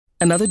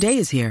Another day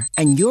is here,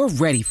 and you're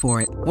ready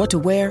for it. What to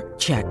wear?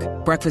 Check.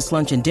 Breakfast,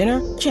 lunch, and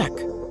dinner? Check.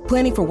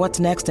 Planning for what's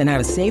next and how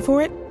to save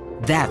for it?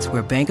 That's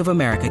where Bank of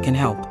America can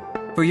help.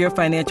 For your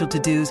financial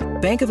to-dos,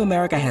 Bank of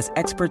America has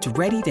experts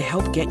ready to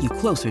help get you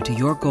closer to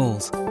your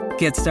goals.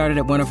 Get started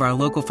at one of our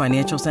local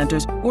financial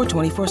centers or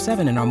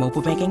 24/7 in our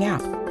mobile banking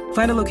app.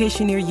 Find a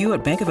location near you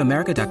at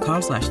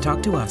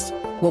bankofamerica.com/talktous.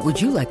 What would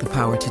you like the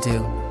power to do?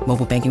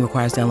 Mobile banking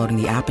requires downloading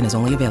the app and is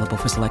only available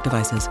for select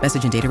devices.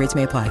 Message and data rates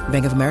may apply.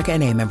 Bank of America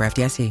N.A., member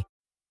FDIC.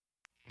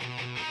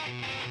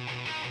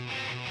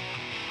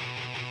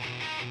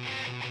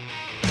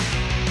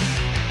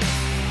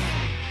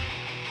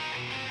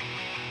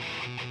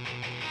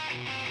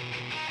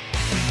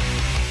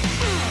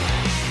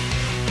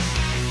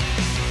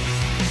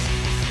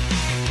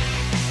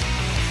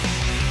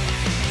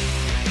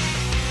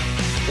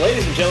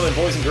 Ladies and gentlemen,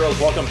 boys and girls,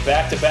 welcome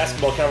back to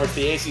Basketball Conference,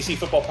 the ACC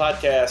Football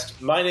Podcast.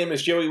 My name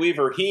is Joey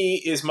Weaver.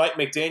 He is Mike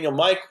McDaniel.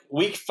 Mike,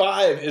 Week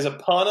 5 is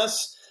upon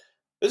us.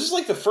 This is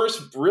like the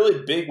first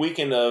really big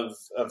weekend of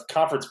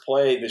conference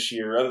play this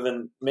year, other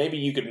than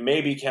you could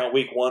count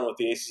Week 1 with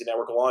the ACC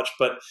Network launch.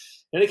 But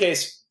in any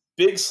case,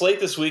 big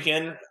slate this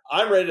weekend.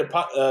 I'm ready to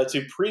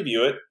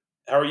preview it.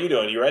 How are you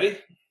doing? You ready?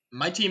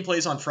 My team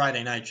plays on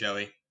Friday night,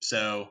 Joey,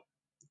 so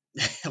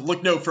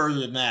look no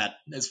further than that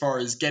as far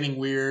as getting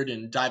weird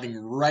and diving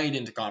right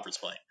into conference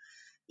play.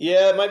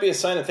 Yeah, it might be a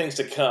sign of things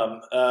to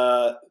come.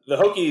 The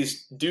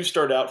Hokies do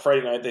start out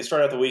Friday night. They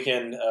start out the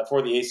weekend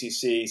for the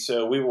ACC,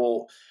 so we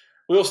will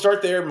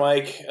start there,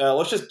 Mike.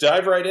 Let's just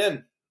dive right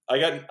in. I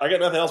got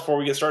nothing else before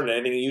we get started.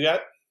 Anything you got?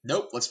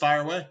 Nope. Let's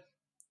fire away.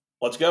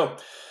 Let's go.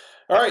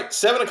 All right,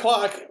 7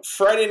 o'clock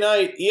Friday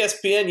night,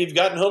 ESPN. You've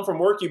gotten home from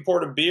work, you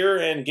poured a beer,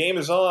 and game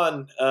is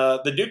on.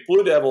 The Duke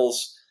Blue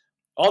Devils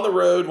on the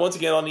road, once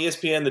again on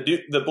ESPN,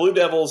 the Blue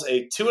Devils,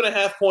 a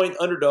 2.5-point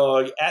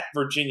underdog at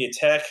Virginia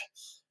Tech.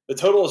 The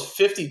total is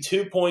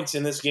 52 points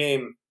in this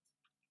game.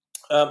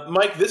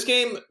 Mike, this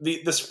game,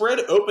 the spread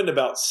opened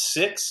about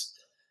 6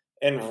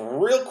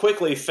 and real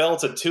quickly fell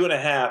to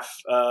 2.5.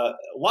 A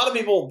lot of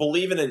people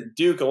believe in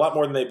Duke a lot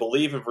more than they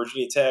believe in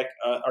Virginia Tech.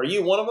 Are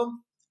you one of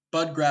them?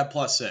 Bud grab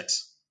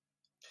 +6.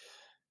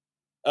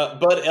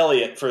 Bud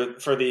Elliott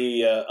for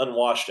the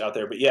unwashed out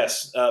there, but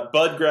yes,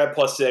 Bud grabbed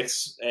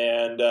 +6,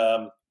 and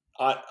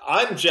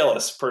I'm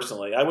jealous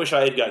personally. I wish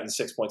I had gotten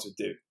 6 points with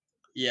Duke.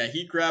 Yeah,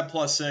 he grabbed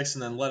 +6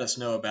 and then let us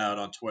know about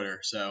it on Twitter.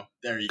 So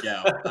there you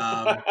go.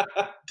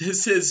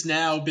 This has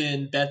now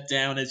been bet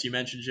down, as you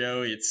mentioned,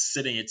 Joe. It's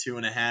sitting at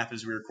 2.5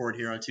 as we record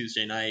here on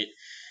Tuesday night.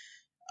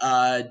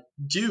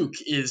 Duke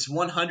is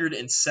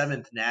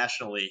 107th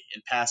nationally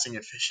in passing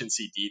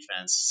efficiency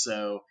defense.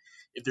 So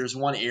if there's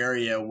one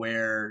area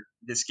where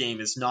this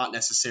game is not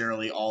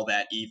necessarily all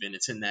that even,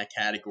 it's in that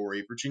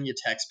category. Virginia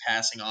Tech's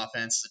passing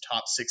offense is a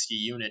top 60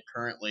 unit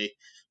currently,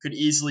 could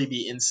easily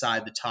be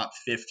inside the top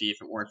 50 if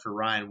it weren't for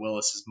Ryan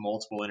Willis's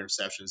multiple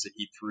interceptions that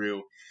he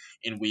threw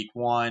in Week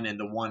 1, and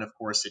the one, of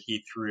course, that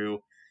he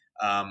threw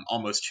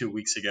almost 2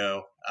 weeks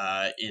ago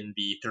in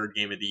the third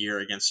game of the year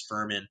against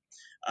Furman.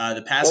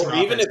 The passing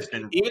offense has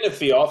been... Even if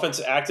the offense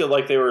acted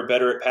like they were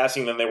better at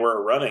passing than they were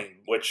at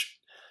running, which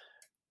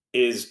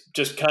is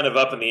just kind of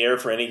up in the air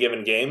for any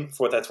given game,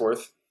 for what that's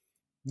worth.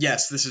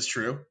 Yes, this is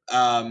true.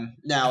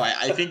 Now,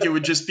 I think it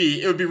would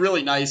be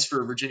really nice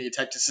for Virginia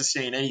Tech to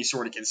sustain any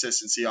sort of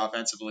consistency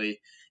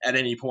offensively at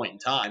any point in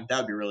time.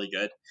 That would be really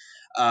good.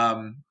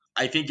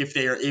 I think if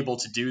they are able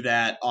to do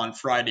that on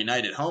Friday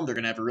night at home, they're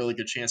going to have a really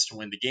good chance to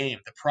win the game.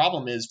 The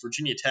problem is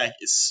Virginia Tech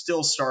is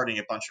still starting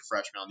a bunch of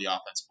freshmen on the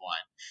offensive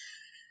line.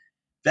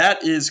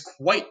 That is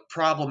quite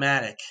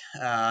problematic.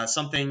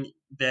 Something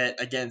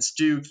that against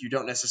Duke you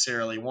don't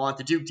necessarily want.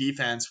 The Duke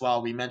defense,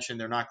 while we mentioned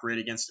they're not great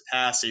against the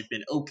pass, they've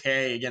been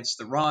okay against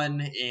the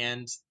run,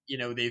 and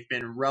they've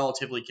been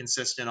relatively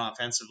consistent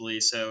offensively.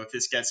 So if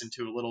this gets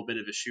into a little bit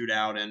of a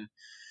shootout and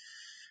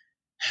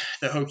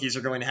the Hokies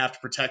are going to have to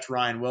protect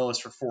Ryan Willis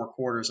for 4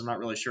 quarters, I'm not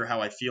really sure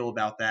how I feel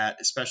about that,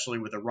 especially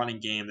with a running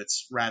game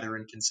that's rather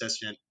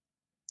inconsistent.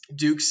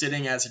 Duke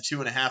sitting as a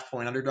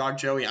 2.5-point underdog,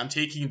 Joey. I'm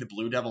taking the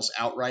Blue Devils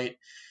outright.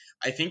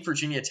 I think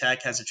Virginia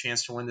Tech has a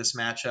chance to win this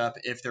matchup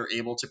if they're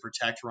able to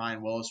protect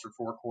Ryan Willis for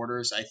 4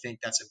 quarters. I think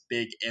that's a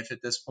big if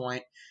at this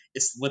point.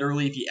 It's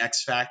literally the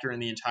X factor in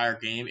the entire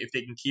game. If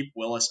they can keep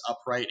Willis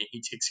upright and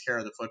he takes care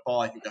of the football,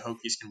 I think the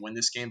Hokies can win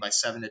this game by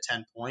 7 to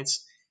 10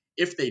 points.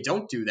 If they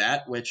don't do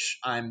that, which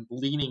I'm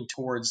leaning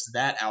towards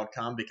that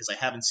outcome because I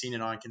haven't seen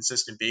it on a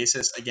consistent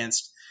basis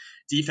against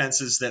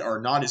defenses that are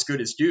not as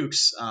good as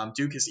Duke's.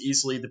 Duke is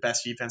easily the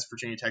best defense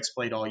Virginia Tech's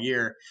played all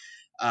year.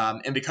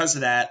 And because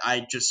of that,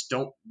 I just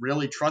don't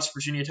really trust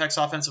Virginia Tech's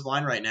offensive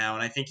line right now.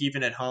 And I think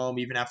even at home,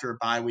 even after a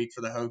bye week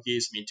for the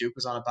Hokies, Duke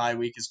was on a bye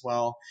week as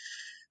well.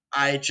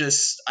 I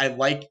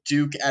like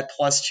Duke at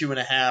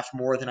 +2.5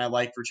 more than I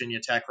like Virginia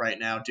Tech right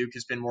now. Duke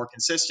has been more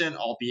consistent,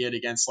 albeit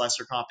against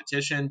lesser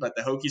competition, but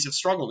the Hokies have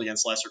struggled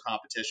against lesser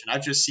competition.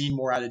 I've just seen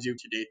more out of Duke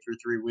to date through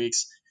 3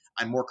 weeks.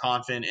 I'm more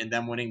confident in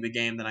them winning the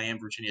game than I am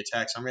Virginia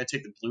Tech. So I'm going to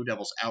take the Blue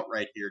Devils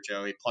outright here,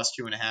 Joey.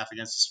 +2.5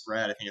 against the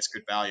spread. I think it's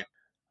good value.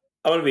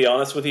 I'm going to be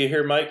honest with you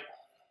here, Mike.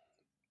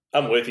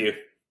 I'm with you.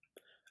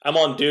 I'm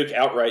on Duke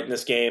outright in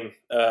this game.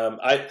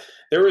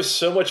 There is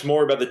so much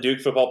more about the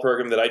Duke football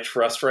program that I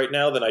trust right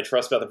now than I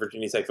trust about the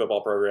Virginia Tech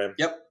football program.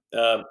 Yep.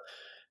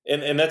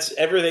 And that's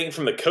everything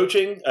from the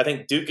coaching. I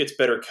think Duke gets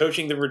better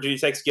coaching than Virginia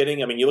Tech's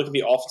getting. I mean, you look at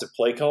the offensive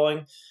play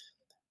calling.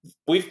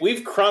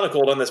 We've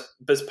chronicled on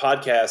this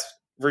podcast,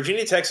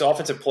 Virginia Tech's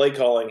offensive play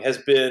calling has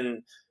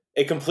been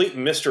a complete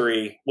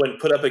mystery when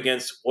put up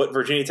against what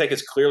Virginia Tech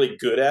is clearly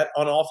good at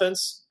on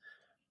offense.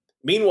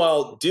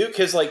 Meanwhile, Duke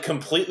has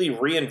completely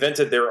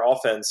reinvented their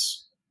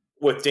offense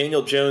with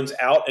Daniel Jones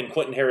out and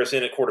Quentin Harris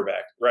in at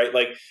quarterback, right?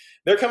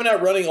 They're coming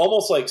out running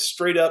almost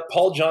straight up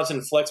Paul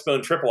Johnson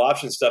flexbone triple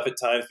option stuff at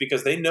times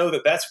because they know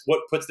that that's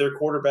what puts their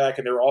quarterback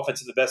and their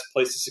offense in the best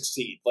place to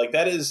succeed.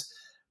 That is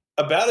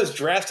about as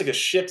drastic a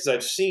shift as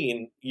I've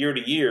seen year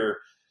to year.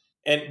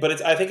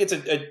 But I think it's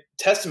a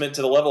testament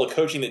to the level of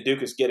coaching that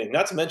Duke is getting.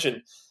 Not to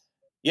mention,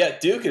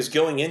 Duke is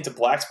going into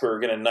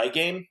Blacksburg in a night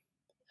game.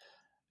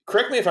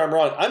 Correct me if I'm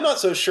wrong. I'm not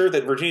so sure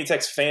that Virginia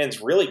Tech's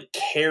fans really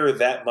care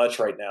that much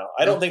right now.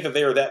 I don't think that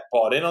they are that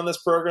bought in on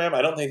this program.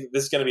 I don't think that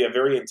this is going to be a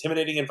very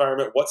intimidating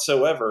environment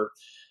whatsoever.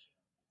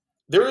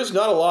 There is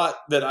not a lot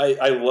that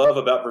I love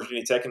about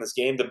Virginia Tech in this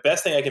game. The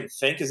best thing I can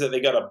think is that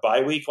they got a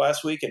bye week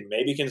last week and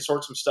maybe can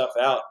sort some stuff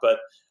out. But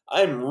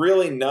I'm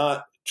really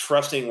not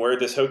trusting where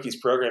this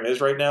Hokies program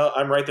is right now.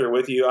 I'm right there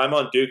with you. I'm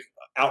on Duke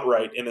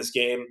outright in this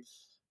game.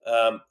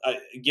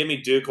 Give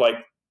me Duke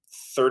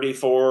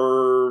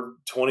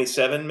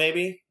 34-27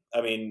 maybe.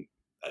 I mean,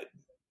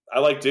 I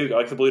like Duke. I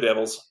like the Blue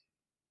Devils.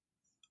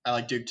 I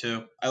like Duke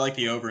too. I like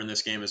the over in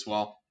this game as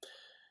well.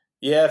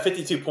 Yeah,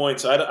 52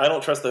 points. I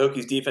don't trust the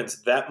Hokies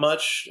defense that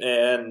much,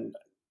 and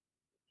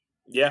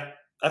I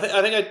think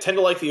I tend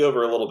to like the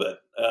over a little bit.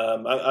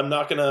 I'm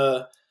not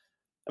gonna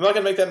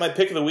make that my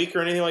pick of the week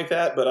or anything like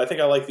that, but I think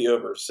I like the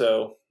over.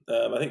 So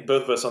I think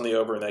both of us on the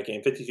over in that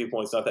game. 52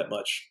 points, not that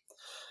much.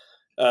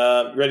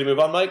 Ready to move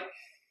on, Mike?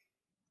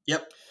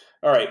 Yep.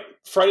 All right,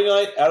 Friday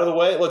night out of the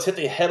way. Let's hit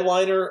the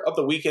headliner of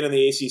the weekend in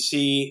the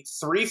ACC.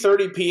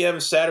 3:30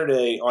 p.m.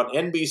 Saturday on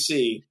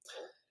NBC.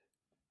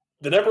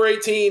 The number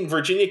 18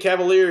 Virginia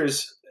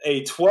Cavaliers,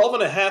 a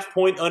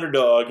 12.5-point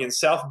underdog in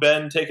South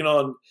Bend, taking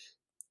on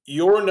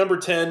your number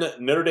 10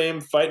 Notre Dame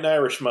Fighting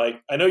Irish,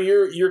 Mike. I know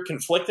you're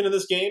conflicted in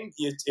this game.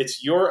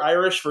 It's your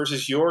Irish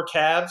versus your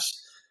Cavs.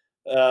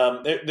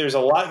 There's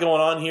a lot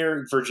going on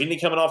here. Virginia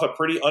coming off a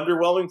pretty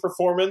underwhelming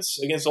performance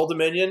against Old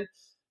Dominion.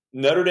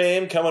 Notre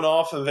Dame coming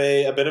off of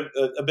a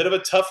bit of a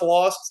tough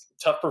loss,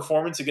 tough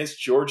performance against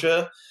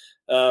Georgia.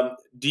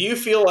 Do you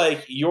feel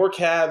like your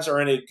Cavs are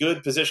in a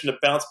good position to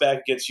bounce back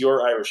against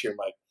your Irish here,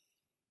 Mike?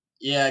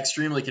 Yeah,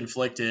 extremely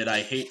conflicted.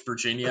 I hate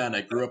Virginia, and I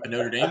grew up a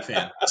Notre Dame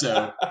fan.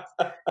 So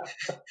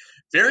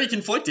very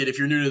conflicted if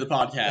you're new to the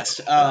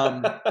podcast.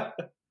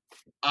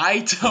 I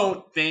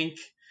don't think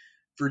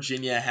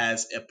Virginia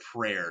has a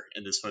prayer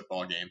in this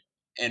football game.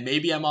 And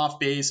maybe I'm off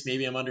base.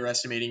 Maybe I'm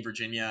underestimating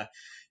Virginia.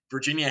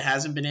 Virginia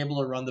hasn't been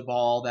able to run the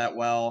ball that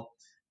well.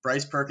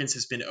 Bryce Perkins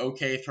has been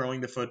okay throwing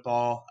the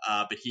football,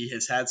 but he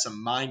has had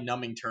some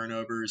mind-numbing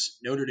turnovers.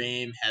 Notre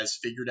Dame has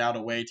figured out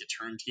a way to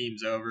turn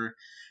teams over.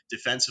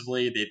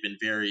 Defensively, they've been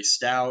very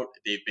stout.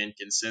 They've been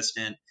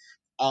consistent.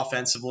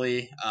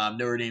 Offensively,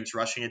 Notre Dame's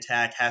rushing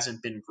attack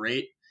hasn't been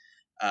great,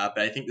 but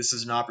I think this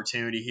is an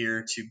opportunity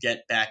here to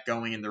get back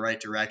going in the right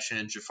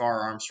direction.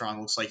 Jafar Armstrong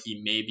looks like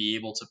he may be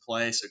able to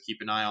play, so keep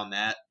an eye on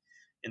that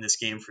in this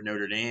game for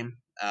Notre Dame.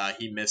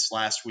 He missed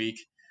last week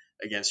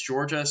against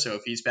Georgia, so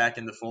if he's back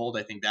in the fold,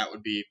 I think that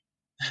would be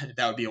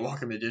a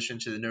welcome addition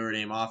to the Notre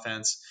Dame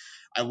offense.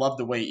 I love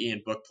the way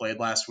Ian Book played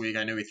last week.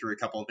 I know he threw a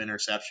couple of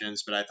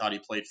interceptions, but I thought he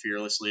played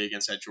fearlessly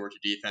against that Georgia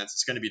defense.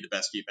 It's going to be the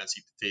best defense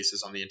he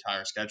faces on the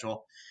entire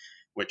schedule,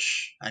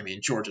 which, I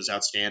mean, Georgia's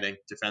outstanding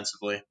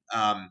defensively.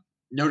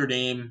 Notre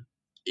Dame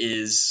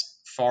is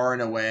far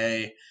and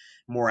away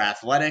more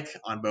athletic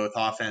on both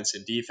offense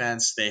and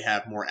defense. They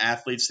have more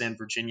athletes than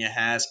Virginia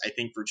has. I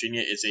think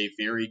Virginia is a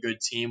very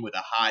good team with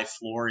a high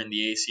floor in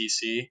the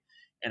ACC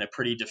and a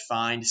pretty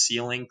defined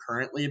ceiling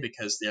currently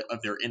because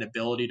of their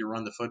inability to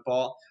run the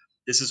football.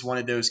 This is one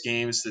of those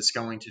games that's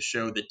going to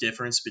show the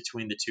difference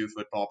between the two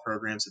football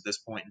programs at this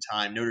point in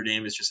time. Notre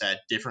Dame is just at a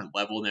different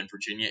level than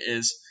Virginia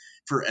is.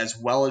 For as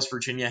well as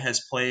Virginia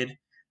has played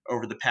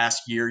over the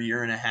past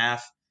year and a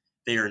half,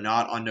 they are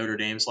not on Notre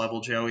Dame's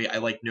level, Joey. I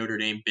like Notre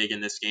Dame big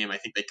in this game. I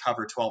think they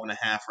cover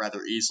 12.5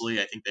 rather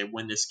easily. I think they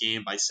win this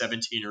game by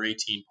 17 or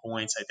 18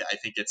 points. I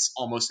think it's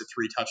almost a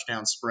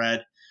 3-touchdown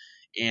spread.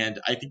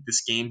 And I think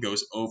this game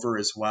goes over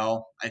as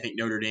well. I think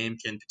Notre Dame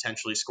can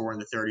potentially score in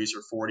the 30s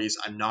or 40s.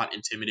 I'm not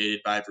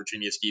intimidated by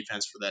Virginia's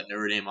defense for that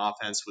Notre Dame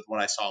offense with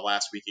what I saw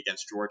last week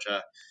against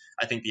Georgia.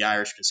 I think the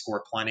Irish can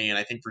score plenty, and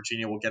I think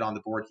Virginia will get on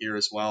the board here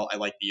as well. I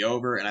like the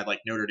over, and I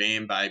like Notre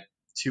Dame by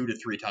 2 to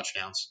 3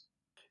 touchdowns.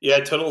 Yeah,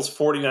 total is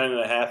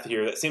 49.5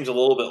 here. That seems a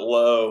little bit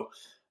low.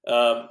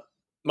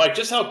 Mike,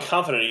 just how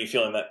confident are you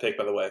feeling that pick,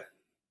 by the way?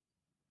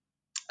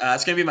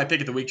 It's going to be my pick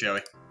of the week,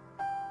 Joey.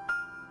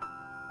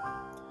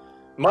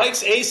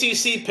 Mike's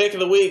ACC pick of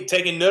the week,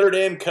 taking Notre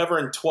Dame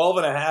covering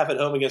 12.5 at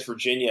home against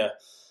Virginia.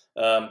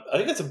 I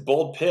think that's a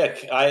bold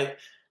pick.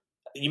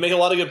 You make a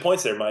lot of good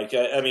points there, Mike.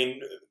 I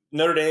mean,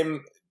 Notre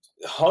Dame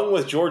hung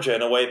with Georgia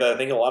in a way that I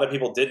think a lot of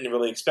people didn't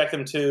really expect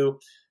them to.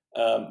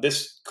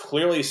 This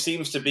clearly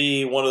seems to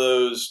be one of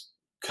those,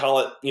 call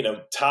it,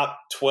 top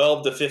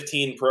 12 to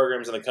 15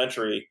 programs in the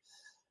country.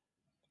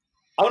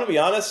 I'm going to be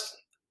honest.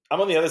 I'm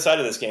on the other side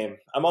of this game.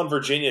 I'm on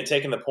Virginia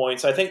taking the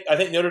points. I think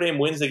Notre Dame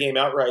wins the game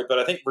outright, but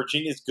I think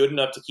Virginia is good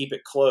enough to keep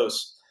it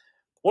close.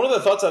 One of the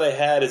thoughts that I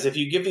had is if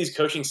you give these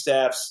coaching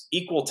staffs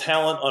equal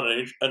talent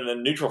on a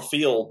neutral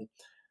field,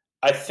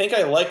 I think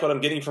I like what I'm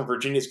getting from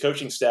Virginia's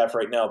coaching staff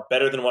right now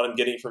better than what I'm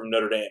getting from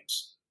Notre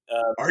Dame's.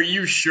 Are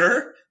you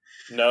sure?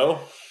 No.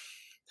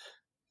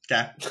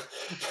 Okay.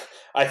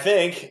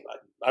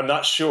 I'm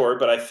not sure,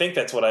 but I think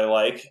that's what I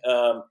like.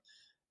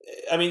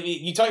 I mean,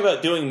 you talk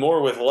about doing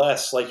more with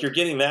less. Like, you're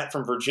getting that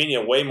from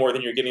Virginia way more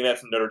than you're getting that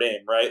from Notre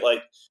Dame, right? Like,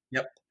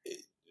 yep.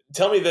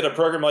 Tell me that a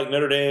program like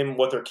Notre Dame,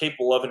 what they're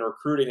capable of in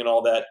recruiting and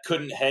all that,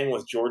 couldn't hang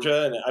with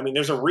Georgia. And I mean,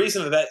 there's a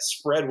reason that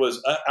spread was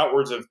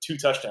outwards of 2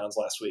 touchdowns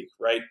last week,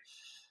 right?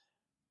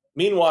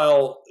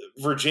 Meanwhile,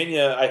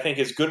 Virginia, I think,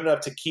 is good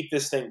enough to keep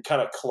this thing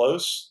kind of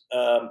close.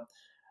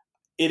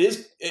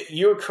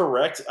 You're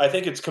correct. I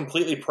think it's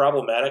completely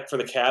problematic for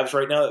the Cavs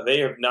right now that they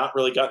have not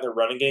really gotten their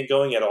running game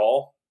going at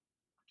all.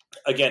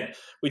 Again,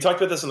 we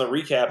talked about this in the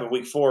recap of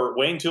week 4.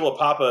 Wayne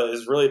Tulapapa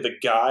is really the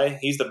guy.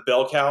 He's the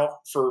bell cow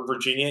for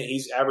Virginia.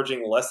 He's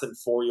averaging less than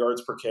 4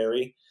 yards per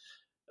carry.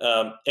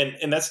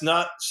 And that's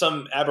not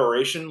some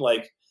aberration.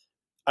 Like,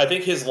 I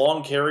think his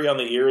long carry on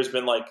the year has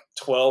been like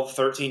 12,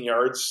 13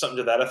 yards, something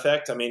to that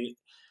effect. I mean,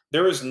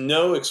 there is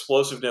no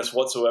explosiveness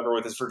whatsoever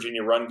with this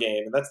Virginia run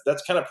game. And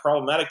that's kind of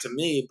problematic to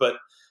me. But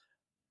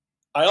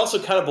I also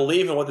kind of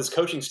believe in what this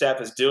coaching staff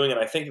is doing. And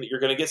I think that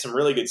you're going to get some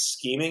really good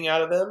scheming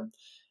out of them.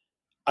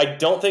 I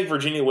don't think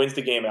Virginia wins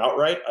the game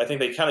outright. I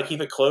think they kind of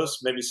keep it close,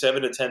 maybe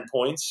 7 to 10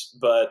 points.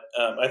 But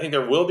I think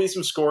there will be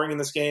some scoring in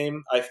this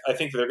game. I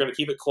think they're going to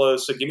keep it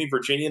close. So give me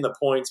Virginia in the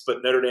points, but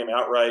Notre Dame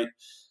outright,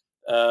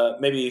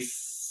 maybe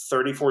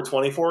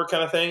 34-24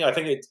 kind of thing. I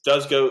think it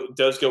does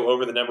go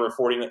over the number of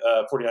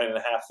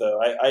 49.5,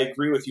 though. I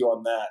agree with you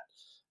on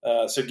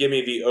that. So give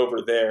me the over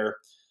there.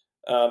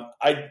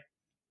 I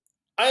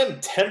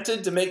am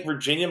tempted to make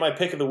Virginia my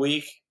pick of the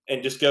week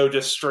and just go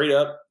straight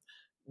up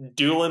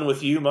dueling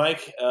with you,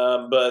 Mike.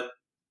 But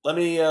let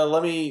me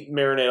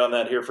marinate on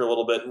that here for a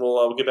little bit, and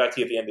we'll get back to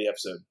you at the end of the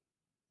episode.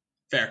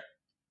 Fair.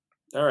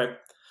 All right.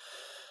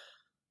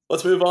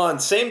 Let's move on.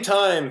 Same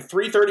time,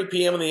 3:30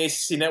 p.m. on the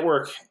ACC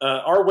Network.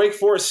 Our Wake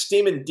Forest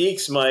Steamin'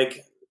 Deeks,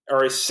 Mike,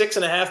 are a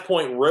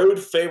 6.5-point road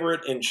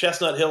favorite in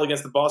Chestnut Hill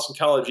against the Boston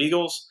College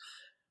Eagles.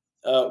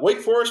 Wake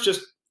Forest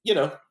just,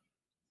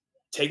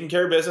 taking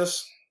care of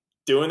business,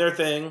 doing their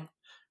thing,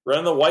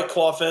 running the White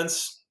Claw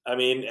fence. I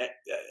mean,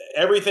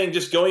 everything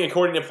just going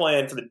according to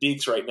plan for the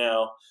Deeks right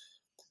now.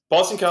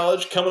 Boston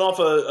College coming off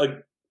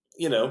a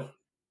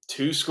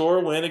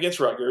 2-score win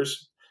against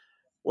Rutgers,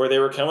 where they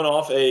were coming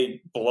off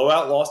a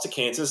blowout loss to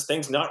Kansas.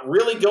 Things not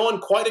really going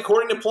quite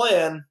according to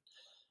plan.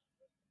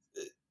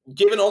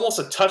 Given almost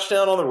a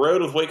touchdown on the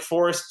road with Wake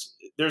Forest,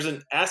 there's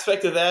an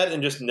aspect of that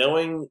and just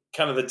knowing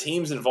kind of the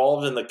teams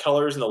involved in the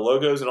colors and the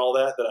logos and all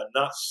that I'm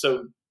not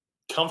so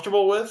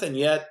comfortable with. And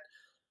yet,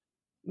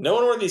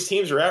 knowing where these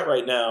teams are at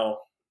right now,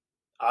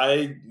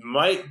 I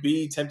might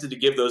be tempted to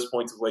give those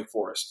points to Wake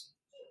Forest.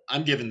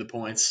 I'm giving the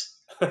points.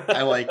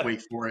 I like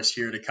Wake Forest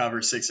here to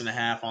cover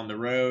 6.5 on the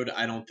road.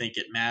 I don't think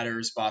it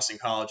matters. Boston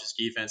College's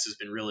defense has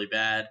been really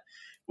bad.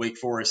 Wake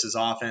Forest's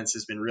offense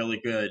has been really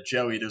good.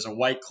 Joey, there's a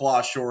White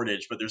Claw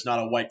shortage, but there's not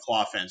a White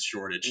Claw fence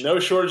shortage. No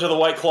shortage of the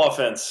White Claw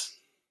fence.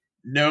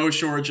 No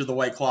shortage of the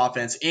White Claw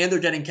fence. And they're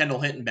getting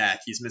Kendall Hinton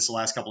back. He's missed the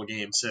last couple of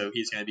games, so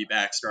he's going to be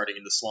back starting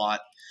in the slot.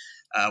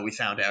 We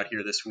found out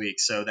here this week,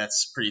 so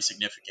that's pretty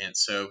significant.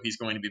 So he's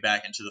going to be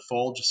back into the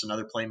fold, just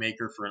another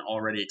playmaker for an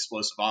already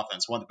explosive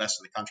offense, one of the best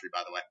in the country,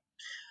 by the way.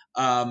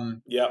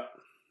 Yep.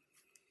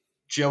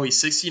 Joey,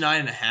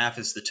 69.5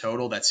 is the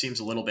total. That seems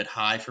a little bit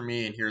high for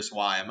me, and here's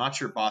why. I'm not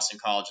sure Boston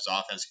College's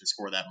offense can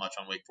score that much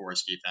on Wake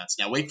Forest defense.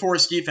 Now, Wake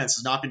Forest defense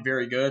has not been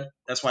very good.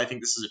 That's why I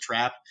think this is a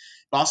trap.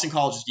 Boston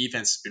College's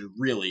defense has been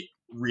really,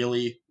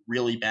 really,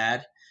 really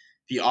bad.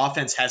 The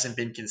offense hasn't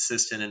been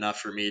consistent enough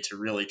for me to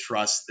really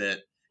trust that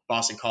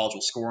Boston College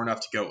will score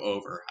enough to go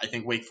over. I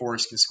think Wake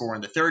Forest can score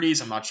in the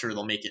 30s. I'm not sure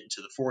they'll make it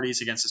into the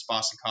 40s against this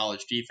Boston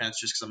College defense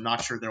just because I'm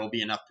not sure there will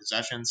be enough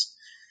possessions.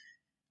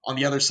 On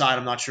the other side,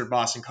 I'm not sure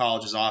Boston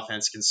College's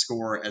offense can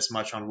score as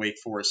much on Wake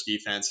Forest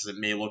defense as it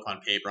may look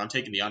on paper. I'm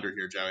taking the under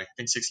here, Joey. I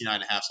think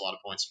 69.5 is a lot of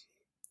points.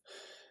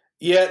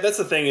 Yeah, that's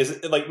the thing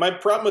is, like, my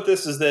problem with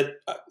this is that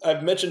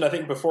I've mentioned, I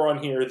think, before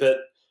on here that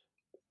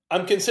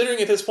I'm considering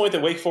at this point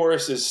that Wake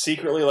Forest is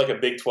secretly like a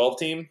Big 12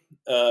 team.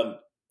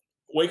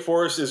 Wake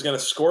Forest is going to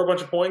score a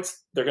bunch of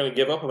points. They're going to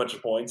give up a bunch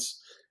of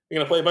points. They're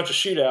going to play a bunch of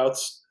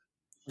shootouts.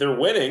 They're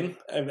winning,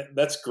 and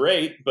that's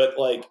great. But,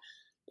 like,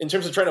 in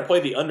terms of trying to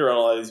play the under on a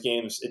lot of these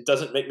games, it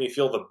doesn't make me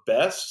feel the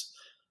best.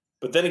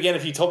 But then again,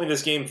 if you told me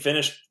this game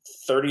finished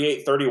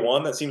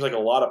 38-31, that seems like a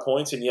lot of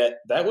points, and yet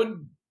that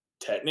would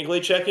technically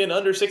check in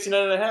under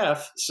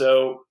 69.5.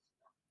 So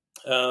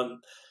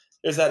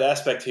there's that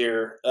aspect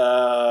here.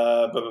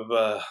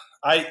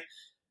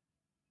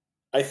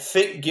 I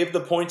think give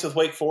the points with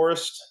Wake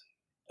Forest.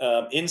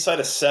 Inside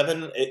of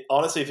 7,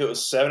 honestly, if it was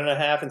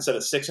 7.5 instead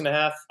of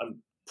 6.5,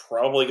 I'm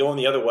probably going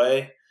the other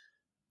way.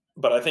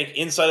 But I think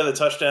inside of the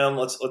touchdown,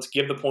 let's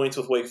give the points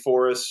with Wake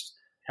Forest.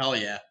 Hell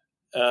yeah.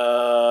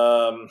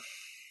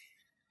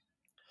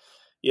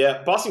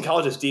 Yeah, Boston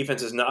College's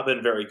defense has not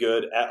been very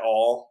good at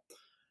all.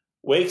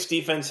 Wake's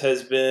defense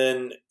has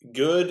been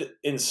good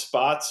in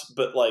spots,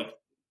 but like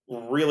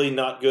really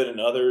not good in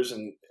others.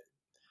 And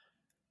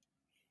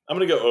I'm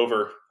going to go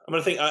over. I'm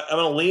going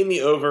to lean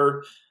the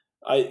over.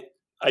 I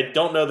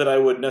don't know that I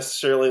would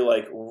necessarily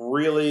like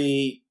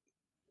really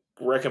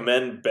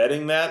recommend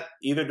betting that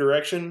either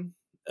direction.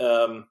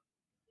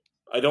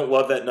 I don't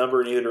love that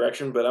number in either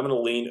direction, but I'm going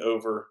to lean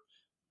over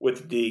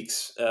with the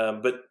Deeks.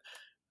 But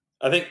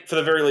I think for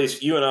the very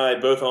least, you and I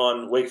both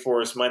on Wake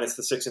Forest minus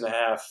the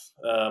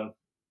 6.5.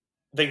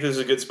 I think this is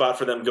a good spot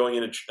for them going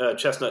into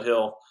Chestnut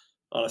Hill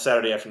on a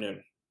Saturday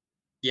afternoon.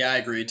 Yeah, I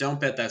agree. Don't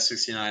bet that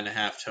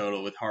 69.5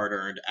 total with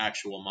hard-earned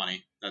actual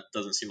money. That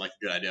doesn't seem like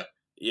a good idea.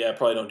 Yeah,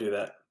 probably don't do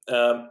that.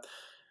 All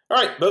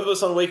right, both of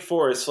us on Wake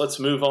Forest. Let's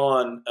move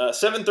on.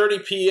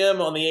 7:30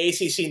 p.m. on the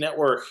ACC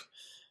Network.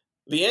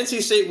 The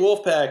NC State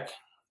Wolfpack,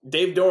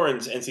 Dave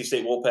Doran's NC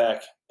State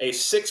Wolfpack, a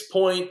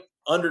 6-point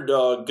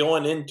underdog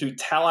going into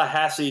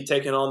Tallahassee,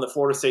 taking on the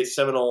Florida State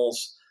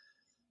Seminoles.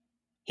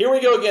 Here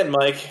we go again,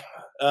 Mike.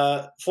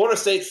 Florida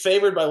State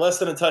favored by less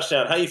than a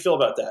touchdown. How do you feel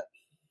about that?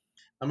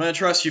 I'm going to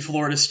trust you,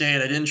 Florida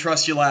State. I didn't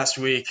trust you last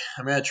week.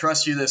 I'm going to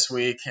trust you this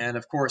week. And,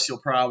 of course,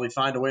 you'll probably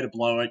find a way to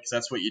blow it because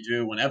that's what you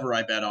do whenever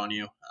I bet on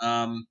you.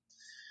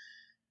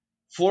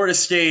 Florida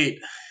State,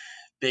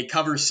 they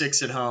cover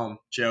 6 at home,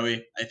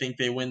 Joey. I think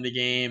they win the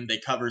game. They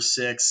cover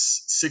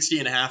 6.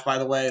 60.5, by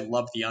the way.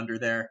 Love the under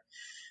there.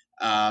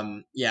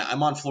 Yeah,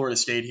 I'm on Florida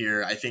State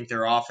here. I think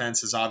their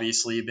offense has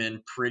obviously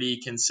been pretty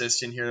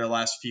consistent here the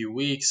last few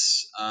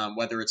weeks.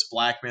 Whether it's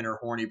Blackman or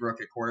Hornibrook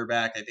at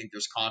quarterback, I think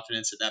there's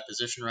confidence at that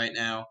position right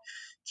now.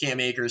 Cam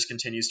Akers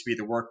continues to be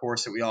the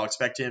workhorse that we all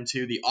expect him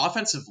to. The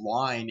offensive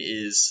line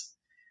is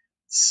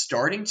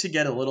starting to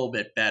get a little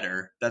bit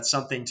better. That's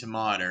something to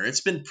monitor.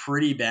 It's been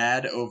pretty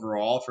bad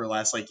overall for the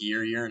last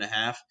year and a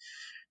half.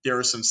 There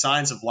are some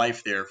signs of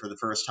life there for the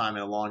first time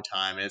in a long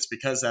time, and it's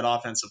because that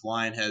offensive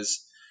line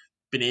has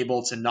been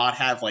able to not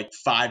have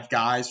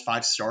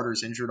 5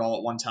 starters injured all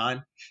at one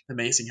time.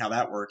 Amazing how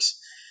that works.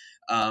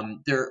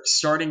 There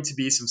starting to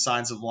be some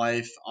signs of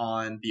life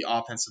on the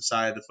offensive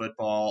side of the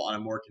football on a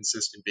more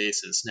consistent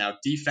basis. Now,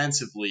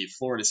 defensively,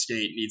 Florida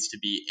State needs to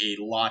be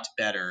a lot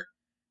better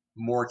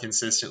more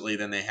consistently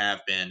than they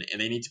have been, and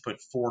they need to put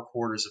 4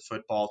 quarters of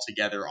football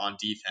together on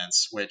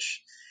defense,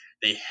 which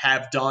they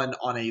have done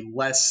on a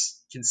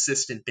less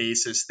consistent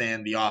basis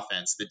than the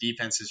offense. The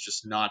defense has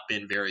just not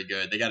been very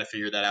good. They got to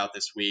figure that out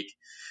this week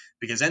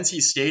because NC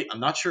State,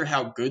 I'm not sure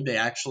how good they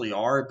actually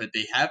are, but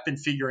they have been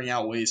figuring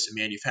out ways to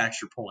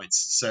manufacture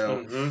points.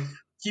 So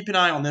keep an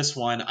eye on this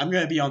one. I'm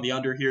going to be on the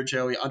under here,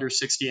 Joey, under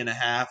 60.5.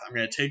 I'm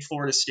going to take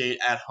Florida State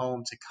at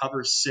home to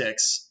cover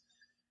 6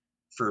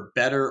 for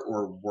better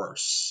or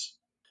worse.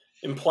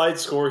 Implied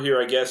score here,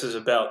 I guess, is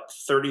about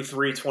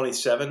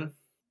 33-27.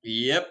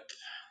 Yep.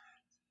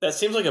 That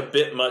seems like a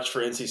bit much for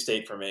NC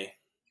State for me.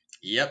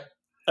 Yep.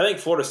 I think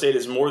Florida State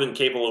is more than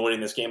capable of winning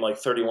this game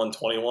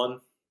 31-21.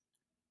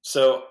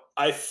 So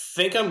I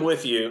think I'm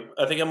with you.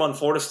 I think I'm on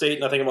Florida State,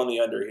 and I think I'm on the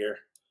under here.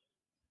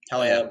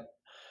 Hell yeah.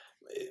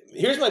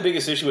 Here's my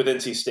biggest issue with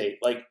NC State.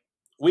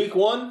 Week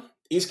 1,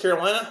 East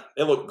Carolina,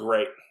 they look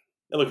great.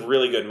 They look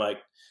really good, Mike.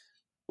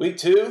 Week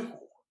 2,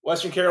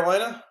 Western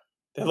Carolina,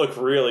 they look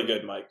really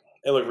good, Mike.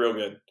 They look real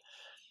good.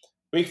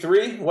 Week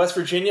 3, West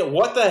Virginia.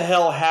 What the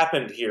hell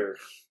happened here?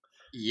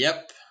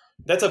 Yep.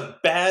 That's a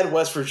bad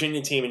West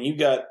Virginia team, and you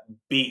got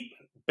beat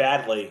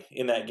badly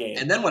in that game.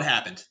 And then what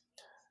happened?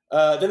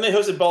 Then they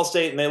hosted Ball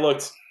State, and they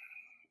looked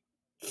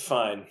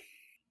fine.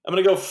 I'm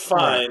going to go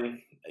fine. Right.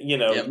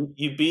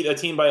 You beat a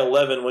team by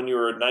 11 when you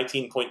were a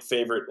 19-point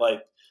favorite. You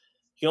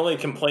can only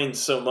complain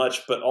so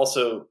much, but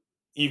also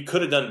you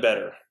could have done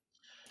better.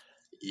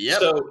 Yep.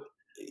 So,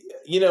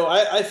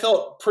 I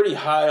felt pretty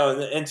high on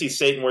NC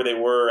State and where they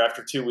were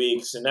after 2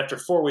 weeks. And after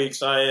 4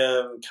 weeks, I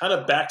am kind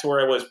of back to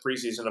where I was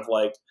preseason of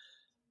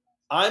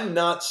I'm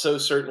not so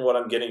certain what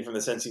I'm getting from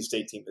this NC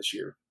State team this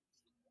year.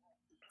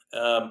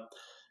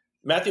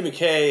 Matthew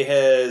McKay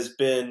has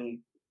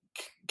been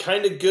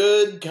kind of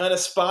good, kind of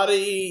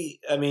spotty.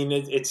 I mean,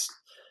 it's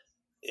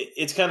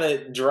kind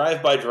of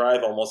drive by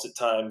drive almost at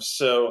times.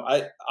 So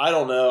I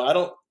don't know. I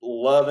don't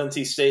love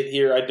NC State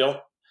here.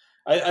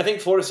 I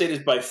think Florida State is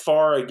by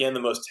far, again, the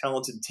most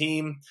talented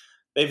team.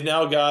 They've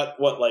now got,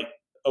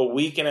 a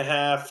week and a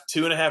half,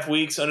 2.5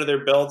 weeks under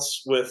their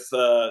belts with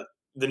the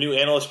new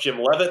analyst Jim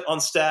Leavitt on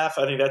staff.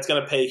 I think that's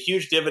going to pay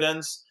huge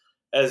dividends,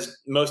 as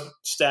most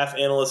staff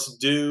analysts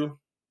do.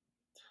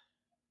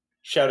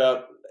 Shout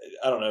out,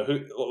 I don't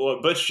know,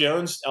 Butch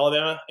Jones,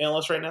 Alabama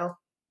analyst right now?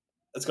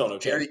 That's going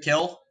okay. Jerry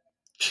Kill,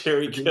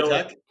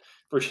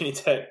 Virginia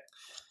Tech.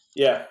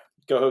 Yeah,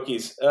 go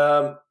Hokies.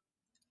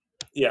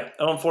 Yeah,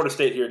 I'm on Florida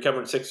State here,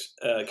 covering six,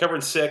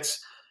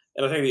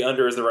 and I think the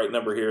under is the right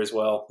number here as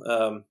well.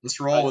 Let's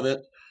roll with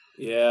it.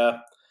 Yeah,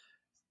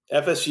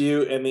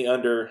 FSU and the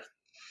under.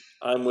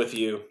 I'm with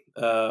you.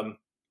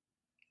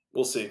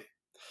 We'll see.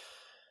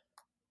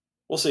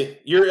 We'll see.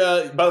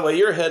 You're by the way,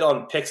 you're ahead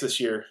on picks this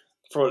year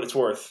for what it's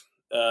worth.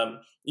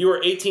 You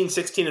were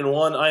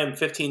 18-16-1. I am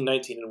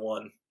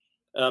 15-19-1.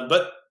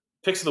 But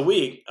picks of the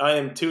week, I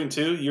am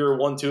 2-2. You're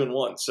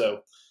 1-2-1.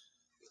 So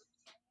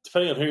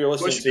depending on who you're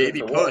listening Push, to,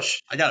 baby,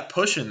 push. I got a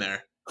push in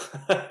there.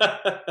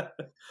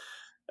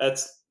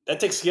 that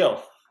takes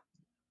skill.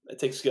 That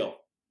takes skill.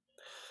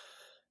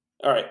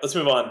 All right, let's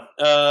move on.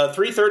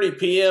 3:30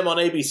 p.m. on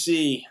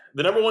ABC.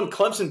 The number one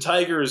Clemson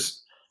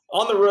Tigers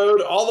on the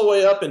road all the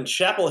way up in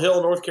Chapel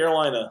Hill, North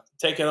Carolina,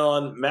 taking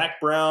on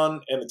Mac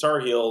Brown and the Tar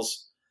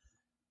Heels.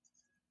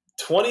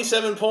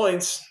 27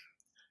 points.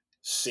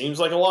 Seems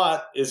like a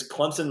lot. Is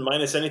Clemson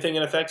minus anything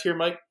in effect here,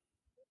 Mike?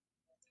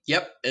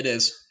 Yep, it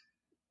is.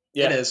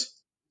 Yeah. It is.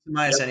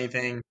 Minus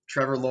anything.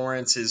 Trevor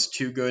Lawrence is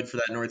too good for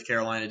that North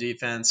Carolina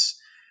defense.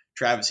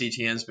 Travis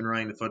Etienne's been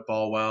running the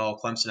football well.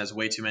 Clemson has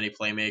way too many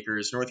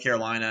playmakers. North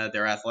Carolina,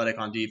 they're athletic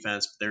on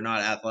defense, but they're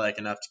not athletic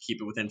enough to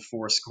keep it within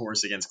 4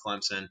 scores against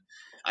Clemson.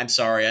 I'm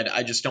sorry,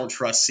 I just don't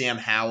trust Sam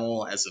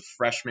Howell as a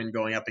freshman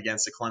going up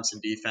against a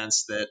Clemson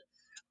defense that,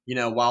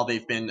 while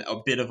they've been a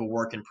bit of a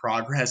work in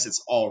progress,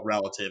 it's all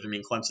relative. I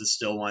mean, Clemson's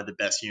still one of the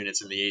best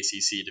units in the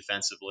ACC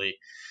defensively.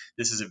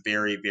 This is a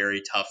very,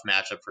 very tough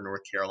matchup for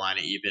North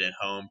Carolina, even at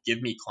home.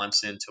 Give me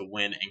Clemson to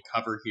win and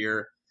cover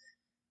here.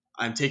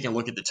 I'm taking a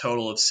look at the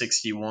total of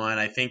 61.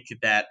 I think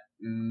that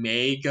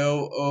may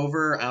go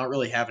over. I don't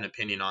really have an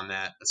opinion on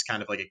that. That's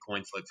kind of like a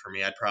coin flip for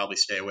me. I'd probably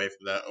stay away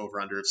from the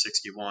over-under of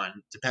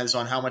 61. Depends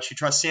on how much you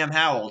trust Sam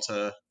Howell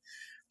to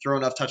throw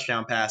enough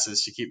touchdown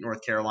passes to keep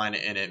North Carolina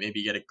in it.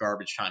 Maybe get a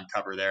garbage time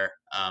cover there,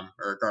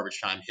 or garbage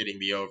time hitting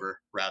the over,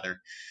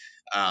 rather.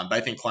 But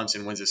I think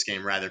Clemson wins this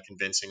game rather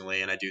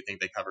convincingly, and I do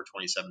think they cover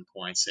 27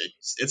 points.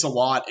 It's a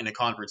lot in a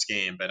conference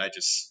game, but I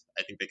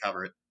think they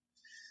cover it.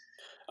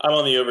 I'm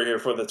on the over here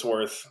for what it's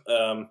worth.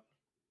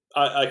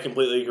 I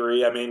completely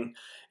agree. I mean,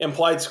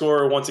 implied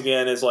score, once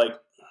again, is like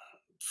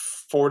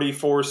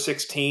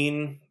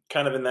 44-16,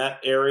 kind of in that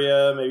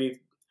area,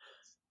 maybe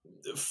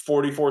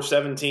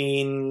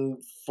 44-17,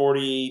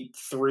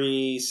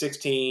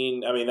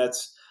 43-16. I mean, I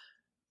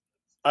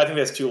think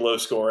that's too low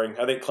scoring.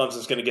 I think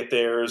Clemson's going to get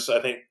theirs.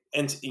 I think,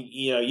 and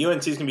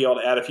UNC's going to be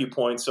able to add a few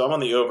points. So I'm on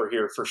the over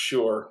here for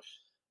sure.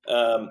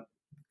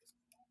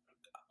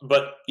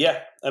 But yeah,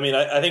 I mean,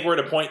 I think we're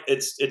at a point.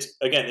 It's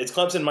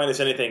Clemson minus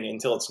anything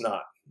until it's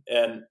not.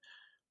 And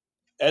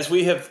as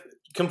we have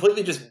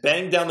completely just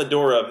banged down the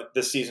door of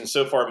this season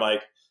so far,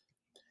 Mike,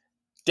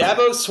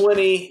 Dabo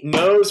Swinney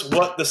knows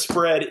what the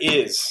spread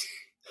is.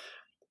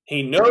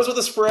 He knows what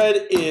the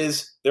spread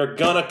is. They're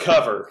gonna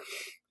cover,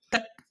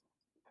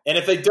 and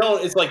if they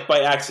don't, it's like by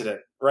accident,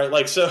 right?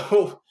 Like,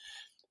 so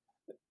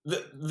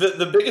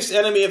the biggest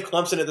enemy of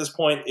Clemson at this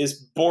point is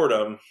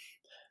boredom.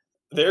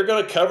 They're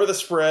going to cover the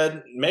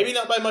spread, maybe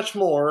not by much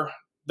more.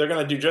 They're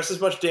going to do just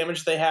as much damage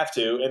as they have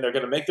to, and they're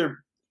going to make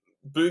their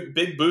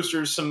big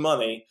boosters some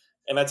money,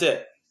 and that's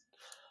it.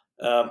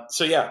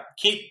 So yeah,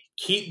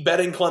 keep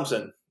betting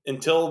Clemson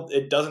until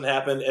it doesn't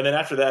happen, and then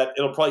after that,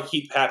 it'll probably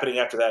keep happening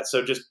after that.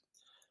 So just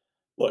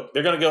look,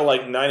 they're going to go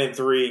like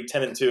 9-3,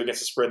 10-2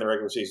 against the spread in the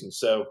regular season.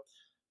 So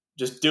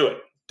just do it.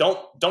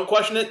 Don't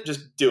question it.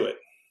 Just do it.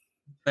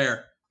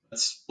 Fair.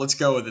 Let's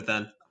go with it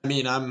then. I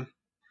mean, I'm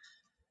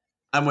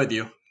with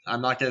you.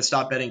 I'm not going to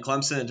stop betting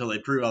Clemson until they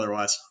prove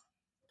otherwise.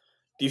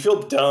 Do you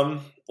feel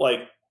dumb,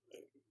 like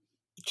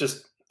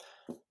just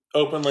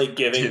openly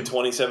giving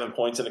 27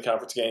 points in a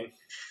conference game?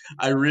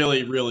 I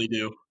really, really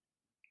do.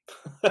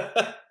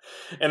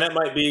 And that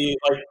might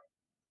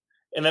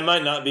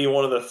not be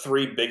one of the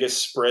 3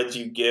 biggest spreads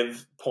you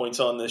give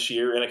points on this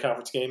year in a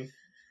conference game.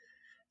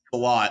 A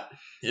lot.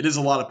 It is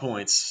a lot of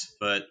points,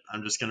 but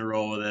I'm just going to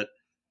roll with it.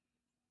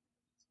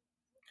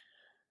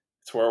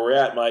 It's where we're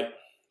at, Mike.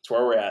 It's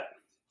where we're at.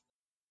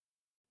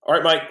 All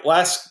right, Mike,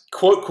 last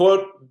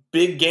quote,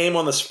 big game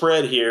on the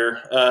spread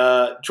here.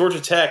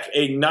 Georgia Tech,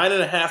 a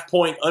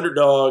 9.5-point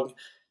underdog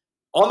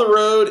on the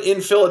road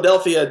in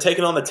Philadelphia,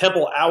 taking on the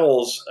Temple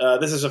Owls.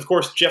 This is, of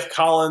course, Jeff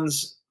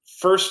Collins'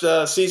 first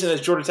season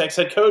as Georgia Tech's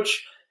head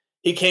coach.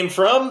 He came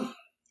from?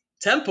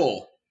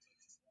 Temple.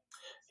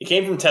 He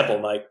came from Temple,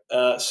 Mike.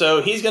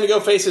 So he's going to go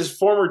face his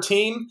former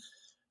team.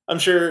 I'm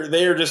sure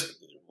they are just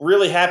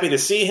really happy to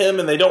see him,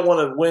 and they don't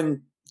want to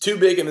win too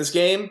big in this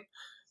game.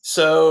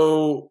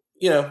 So,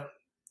 do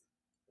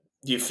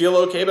you feel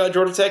okay about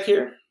Georgia Tech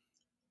here?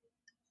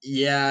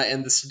 Yeah,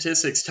 and the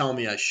statistics tell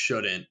me I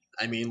shouldn't.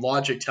 I mean,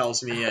 logic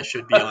tells me I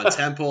should be on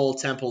Temple.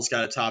 Temple's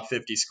got a top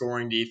 50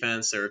 scoring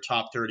defense. They're a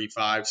top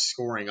 35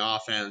 scoring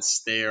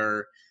offense.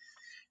 They've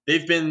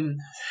been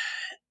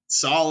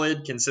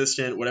solid,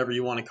 consistent, whatever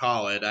you want to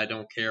call it. I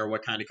don't care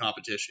what kind of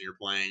competition you're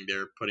playing.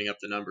 They're putting up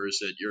the numbers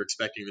that you're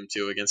expecting them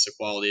to against the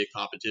quality of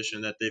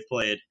competition that they've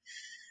played.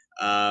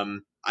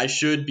 I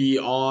should be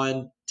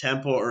on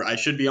Temple, or I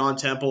should be on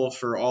Temple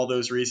for all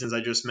those reasons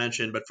I just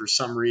mentioned, but for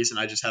some reason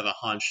I just have a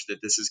hunch that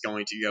this is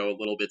going to go a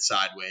little bit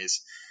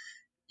sideways.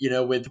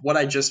 With what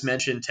I just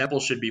mentioned, Temple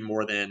should be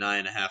more than a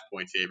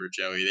 9.5-point favorite,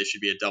 Joey. They should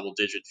be a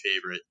double-digit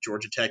favorite.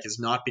 Georgia Tech has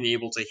not been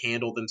able to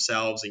handle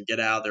themselves and get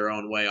out of their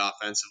own way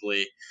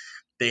offensively.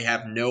 They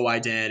have no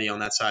identity on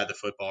that side of the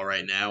football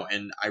right now,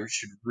 and I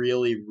should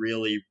really,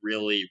 really,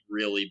 really,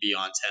 really be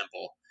on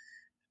Temple.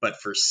 But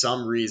for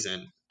some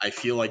reason, I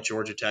feel like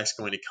Georgia Tech's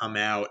going to come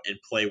out and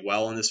play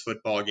well in this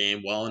football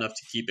game, well enough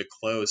to keep it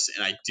close,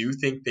 and I do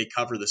think they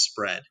cover the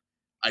spread.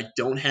 I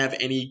don't have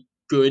any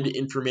good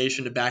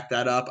information to back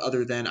that up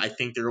other than I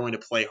think they're going to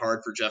play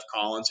hard for Jeff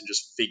Collins and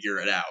just figure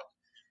it out.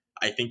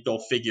 I think they'll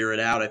figure it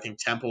out. I think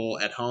Temple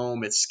at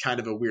home, it's kind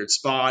of a weird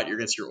spot. You're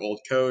against your old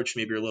coach.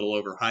 Maybe you're a little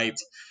overhyped.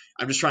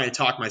 I'm just trying to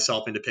talk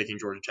myself into picking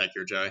Georgia Tech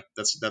here, Joey.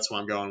 That's what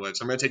I'm going with.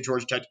 So I'm going to take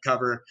Georgia Tech to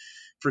cover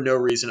for no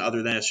reason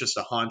other than it's just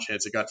a hunch and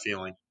it's a gut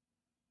feeling.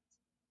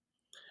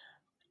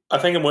 I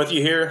think I'm with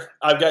you here.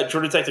 I've got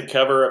Georgia Tech to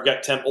cover. I've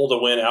got Temple to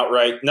win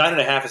outright.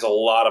 9.5 is a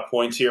lot of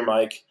points here,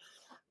 Mike.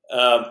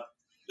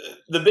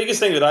 The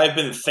biggest thing that I've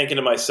been thinking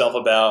to myself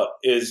about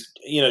is,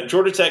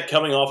 Georgia Tech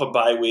coming off a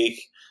bye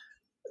week.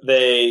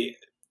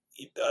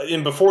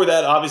 And before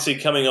that, obviously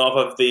coming off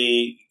of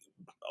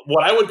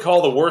what I would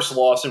call the worst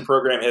loss in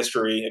program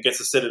history against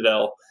the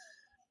Citadel.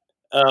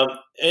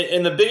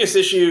 And the biggest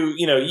issue,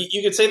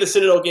 you could say the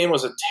Citadel game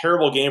was a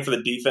terrible game for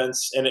the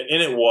defense, and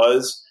it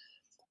was.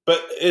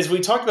 But as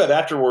we talked about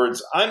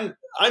afterwards, I'm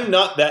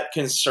not that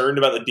concerned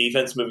about the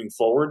defense moving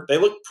forward. They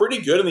look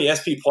pretty good in the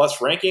SP Plus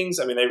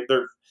rankings. I mean,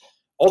 they're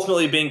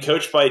ultimately being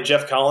coached by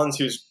Jeff Collins,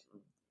 who's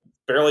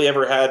barely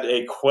ever had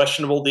a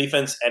questionable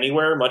defense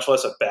anywhere, much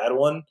less a bad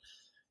one.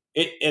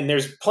 And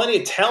there's plenty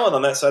of talent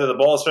on that side of the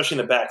ball, especially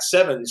in the back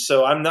seven.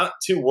 So I'm not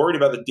too worried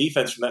about the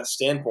defense from that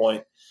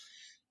standpoint.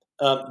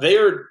 They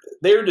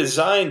are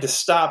designed to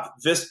stop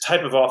this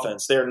type of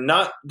offense. They're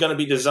not going to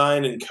be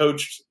designed and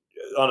coached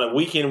on a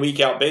week in, week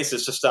out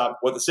basis to stop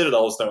what the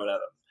Citadel is throwing at them.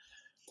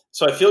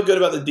 So I feel good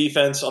about the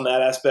defense on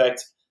that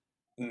aspect.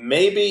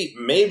 Maybe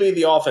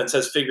the offense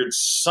has figured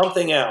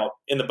something out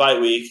in the bye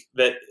week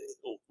that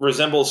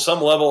resembles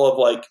some level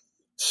of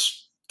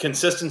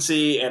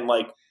consistency and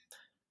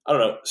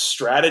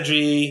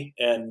strategy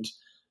and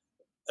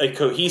a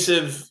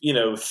cohesive,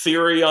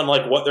 theory on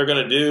what they're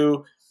going to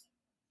do.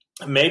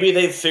 Maybe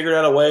they've figured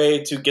out a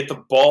way to get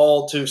the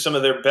ball to some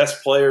of their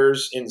best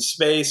players in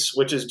space,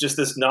 which is just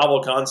this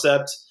novel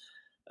concept.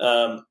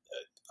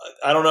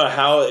 I don't know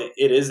how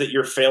it is that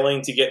you're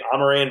failing to get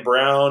Amaran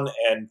Brown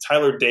and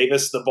Tyler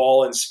Davis the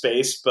ball in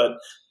space, but,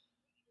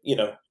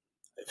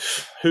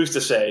 who's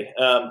to say?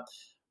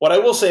 What I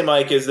will say,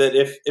 Mike, is that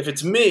if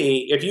it's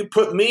me, if you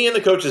put me in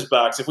the coach's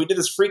box, if we did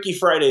this Freaky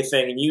Friday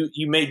thing and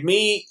you made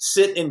me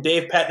sit in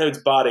Dave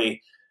Patnode's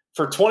body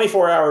for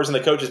 24 hours in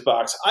the coach's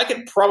box, I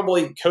could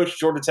probably coach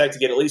Georgia Tech to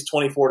get at least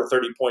 24 to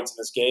 30 points in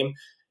this game.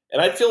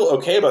 And I'd feel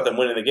okay about them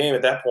winning the game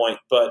at that point.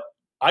 But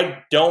I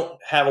don't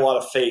have a lot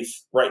of faith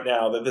right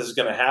now that this is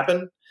going to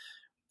happen.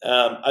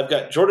 I've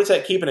got Georgia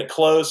Tech keeping it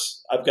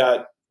close. I've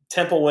got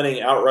Temple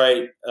winning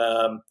outright.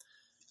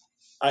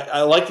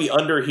 I like the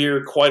under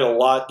here quite a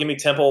lot. Give me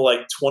Temple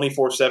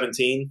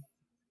 24-17.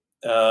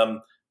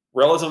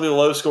 Relatively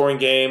low-scoring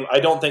game. I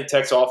don't think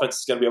Tech's offense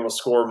is going to be able to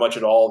score much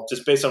at all,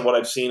 just based on what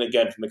I've seen,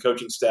 again, from the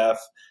coaching staff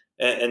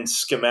and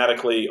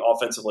schematically,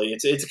 offensively.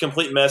 It's a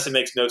complete mess. It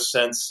makes no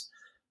sense.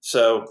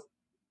 So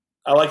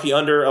I like the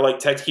under. I like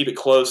Tech to keep it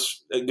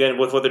close, again,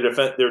 with what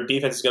their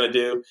defense is going to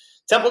do.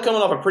 Temple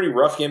coming off a pretty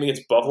rough game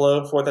against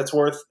Buffalo, for what that's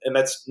worth, and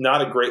that's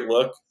not a great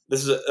look.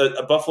 This is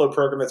a Buffalo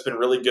program that's been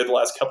really good the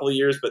last couple of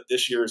years, but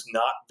this year is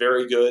not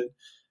very good,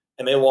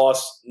 and they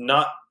lost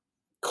not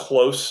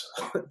close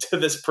to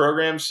this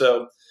program,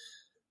 so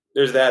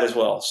there's that as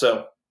well.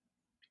 So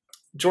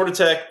Georgia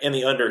Tech and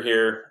the under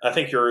here. I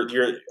think you're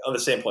on the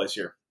same place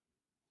here.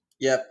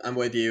 Yep, I'm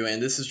with you,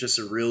 and this is just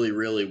a really,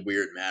 really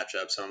weird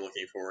matchup, so I'm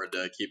looking forward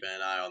to keeping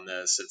an eye on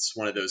this. It's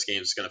one of those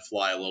games that's going to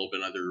fly a little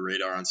bit under the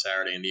radar on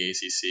Saturday in the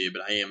ACC,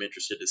 but I am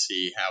interested to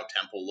see how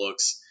Temple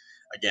looks,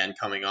 again,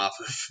 coming off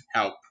of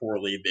how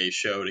poorly they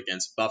showed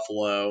against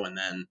Buffalo, and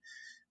then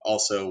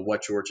also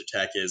what Georgia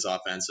Tech is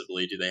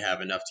offensively. Do they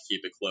have enough to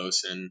keep it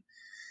close? And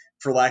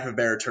for lack of a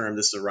better term,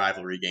 this is a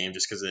rivalry game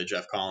just because of the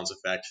Jeff Collins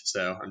effect,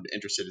 so I'm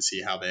interested to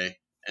see how they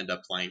end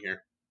up playing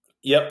here.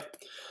 Yep.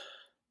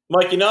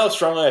 Mike, you know how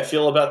strongly I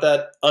feel about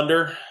that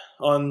under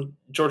on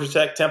Georgia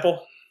Tech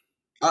Temple?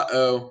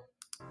 Uh-oh.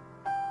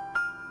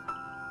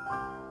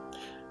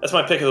 That's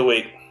my pick of the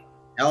week.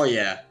 Hell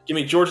yeah. Give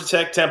me Georgia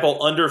Tech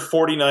Temple under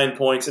 49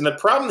 points. And the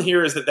problem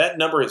here is that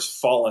number has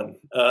fallen.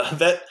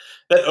 That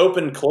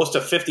opened close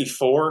to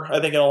 54, I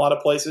think, in a lot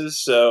of places.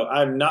 So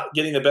I'm not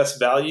getting the best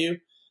value.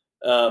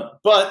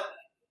 But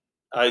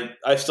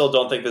I still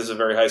don't think this is a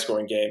very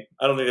high-scoring game.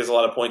 I don't think there's a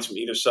lot of points from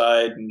either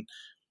side, and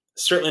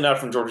certainly not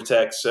from Georgia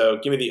Tech. So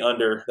give me the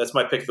under. That's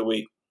my pick of the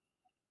week.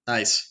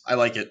 Nice. I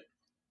like it.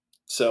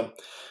 So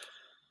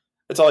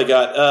that's all I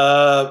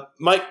got.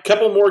 Mike,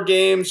 couple more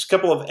games,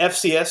 couple of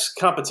FCS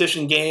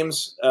competition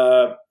games.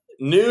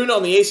 noon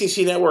on the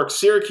ACC Network,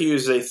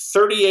 Syracuse is a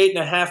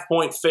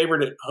 38.5-point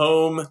favorite at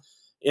home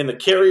in the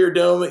Carrier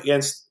Dome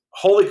against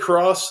Holy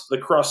Cross, the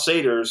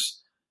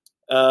Crusaders.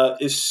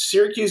 Is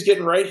Syracuse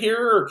getting right here,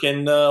 or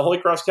can Holy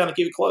Cross kind of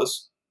keep it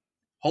close?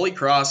 Holy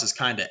Cross is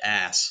kind of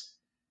ass.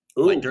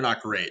 Ooh. Like, they're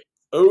not great.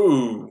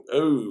 Oh.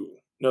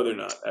 No, they're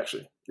not,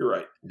 actually. You're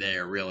right. They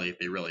really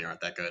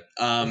aren't that good.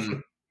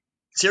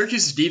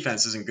 Syracuse's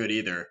defense isn't good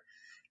either.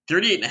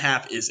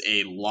 38.5 is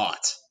a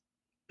lot.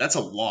 That's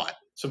a lot.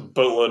 It's a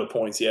boatload of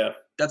points, yeah.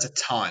 That's a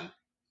ton.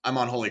 I'm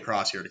on Holy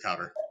Cross here to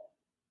cover.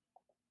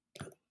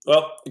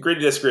 Well, agree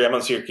to disagree. I'm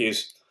on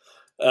Syracuse.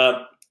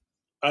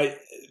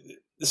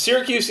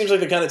 Syracuse seems like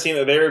the kind of team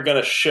that they're going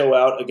to show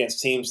out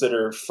against teams that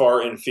are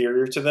far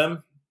inferior to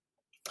them,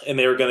 and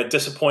they're going to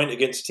disappoint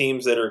against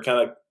teams that are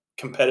kind of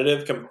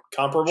competitive,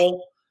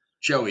 comparable.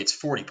 Joey, it's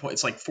 40 points.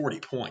 It's like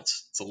 40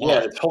 points. It's a lot.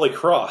 Yeah, it's Holy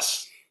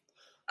Cross.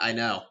 I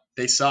know.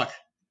 They suck.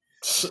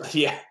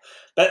 Yeah,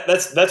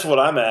 that's what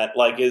I'm at.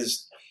 Like,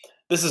 this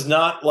is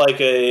not like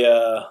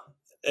a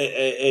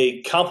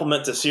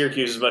compliment to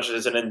Syracuse as much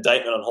as an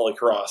indictment on Holy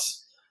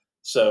Cross.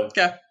 So,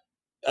 okay.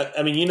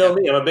 I mean, you know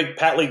me. I'm a big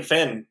Pat League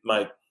fan,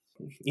 Mike.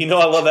 You know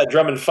I love that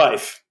drum and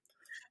fife.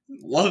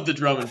 Love the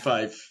drum and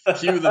fife.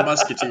 Cue the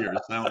Musketeers.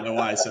 I don't know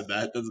why I said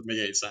that. It doesn't make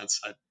any sense.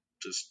 I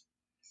just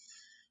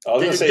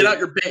get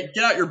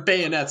out your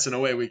bayonets and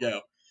away we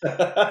go.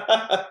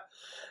 I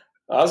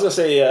was going to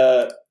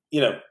say,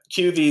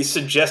 cue the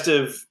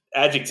suggestive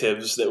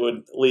adjectives that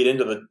would lead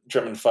into the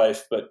drum and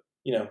fife, but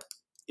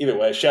either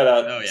way, shout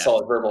out,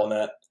 solid verbal on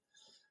that.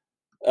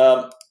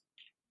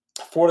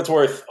 For what it's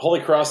worth, Holy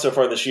Cross so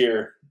far this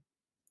year: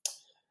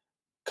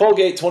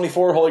 Colgate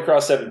 24, Holy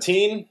Cross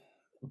 17,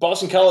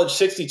 Boston College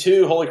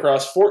 62, Holy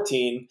Cross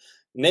 14,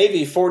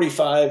 Navy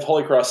 45,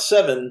 Holy Cross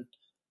 7,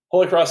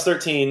 Holy Cross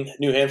 13,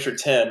 New Hampshire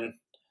 10,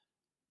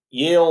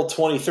 Yale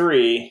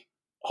 23,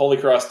 Holy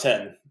Cross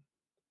 10.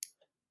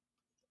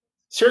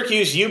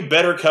 Syracuse, you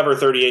better cover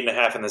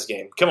 38.5 in this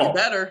game. Come on.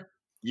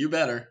 You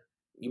better.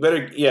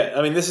 Yeah.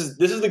 I mean, this is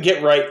the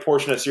get right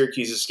portion of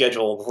Syracuse's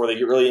schedule before they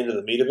get really into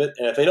the meat of it.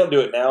 And if they don't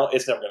do it now,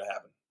 it's never going to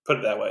happen. Put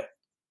it that way.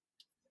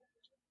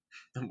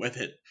 I'm with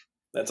it.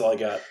 That's all I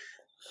got.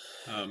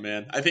 Oh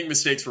man, I think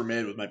mistakes were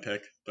made with my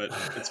pick, but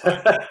it's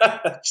fine.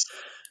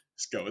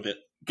 just go with it.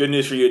 Good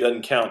news for you, it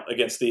doesn't count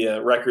against the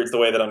records the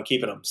way that I'm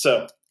keeping them.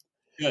 So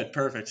good,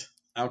 perfect.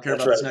 I don't care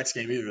about this next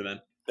game either.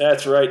 Then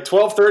that's right.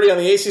 12:30 on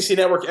the ACC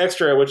Network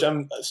Extra, which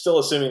I'm still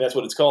assuming that's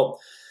what it's called.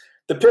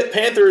 The Pitt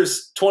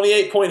Panthers,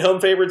 28-point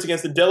home favorites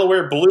against the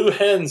Delaware Blue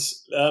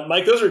Hens.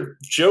 Mike, those are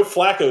Joe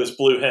Flacco's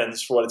Blue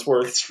Hens, for what it's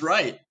worth. That's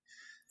right.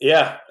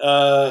 Yeah.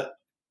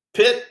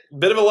 Pitt,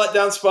 bit of a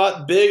letdown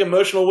spot. Big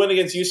emotional win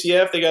against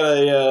UCF. They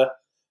got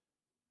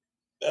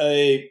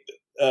a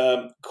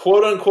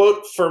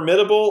quote-unquote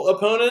formidable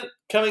opponent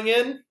coming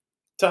in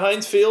to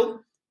Heinz Field.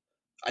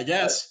 I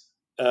guess.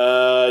 You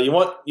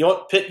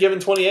want Pitt given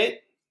 28?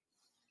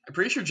 I'm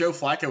pretty sure Joe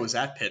Flacco was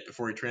at Pitt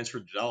before he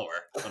transferred to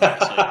Delaware.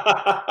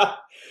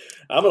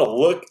 I'm going to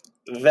look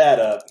that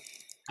up.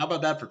 How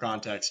about that for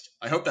context?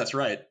 I hope that's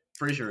right.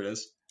 Pretty sure it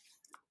is.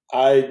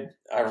 I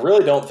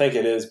really don't think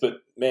it is,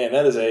 but man,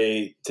 that is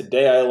a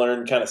today I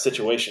learned kind of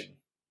situation.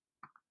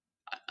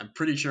 I'm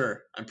pretty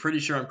sure. I'm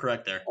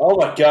correct there. Oh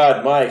my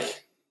God,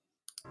 Mike.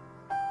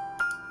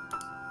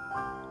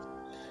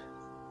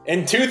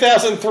 In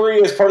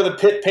 2003, as part of the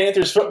Pitt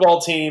Panthers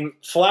football team,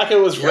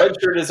 Flacco was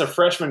redshirted as a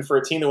freshman for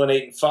a team that went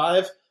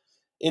 8-5.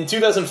 In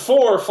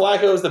 2004,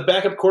 Flacco was the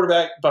backup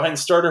quarterback behind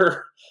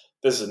starter.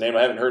 This is a name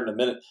I haven't heard in a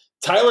minute.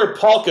 Tyler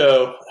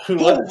Palko, who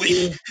led the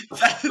team.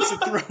 That is a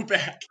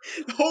throwback.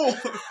 Oh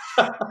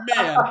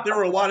man, there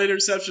were a lot of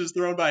interceptions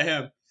thrown by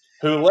him.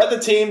 Who led the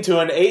team to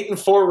an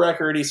 8-4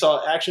 record. He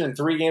saw action in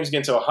 3 games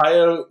against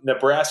Ohio,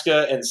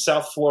 Nebraska, and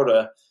South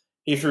Florida.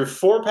 He threw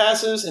 4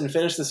 passes and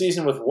finished the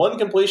season with 1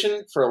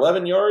 completion for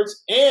 11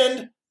 yards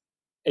and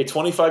a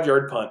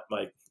 25-yard punt,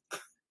 Mike.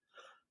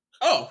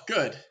 Oh,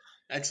 good.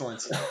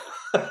 Excellent.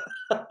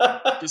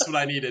 Just what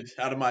I needed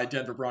out of my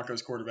Denver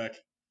Broncos quarterback.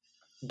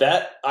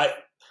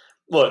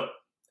 Look,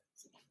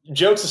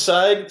 jokes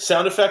aside,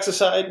 sound effects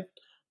aside,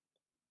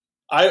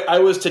 I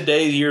was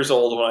today years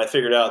old when I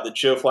figured out that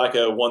Joe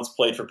Flacco once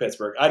played for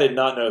Pittsburgh. I did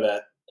not know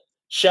that.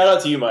 Shout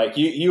out to you, Mike.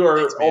 You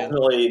are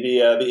ultimately the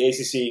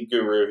ACC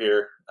guru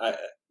here.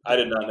 I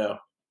did not know.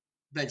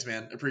 Thanks,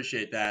 man.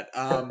 Appreciate that.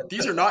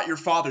 These are not your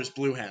father's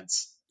Blue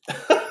Hens.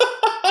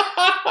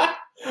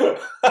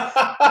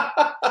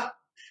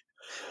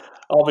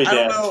 I'll be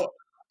damned.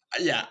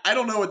 I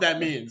don't know what that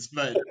means,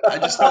 but I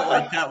just felt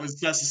like that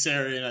was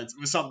necessary, and it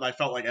was something I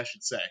felt like I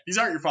should say. These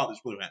aren't your father's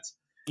Blue Hens.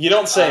 You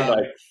don't say,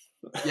 Mike.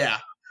 Yeah.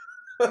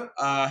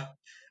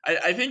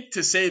 I think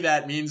to say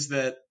that means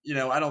that,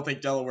 I don't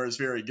think Delaware is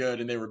very good,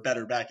 and they were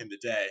better back in the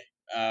day,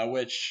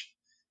 which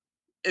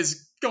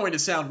is going to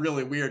sound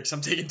really weird because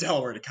I'm taking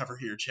Delaware to cover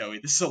here, Joey.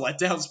 This is a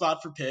letdown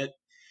spot for Pitt.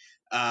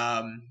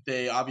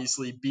 They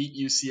obviously beat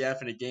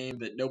UCF in a game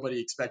that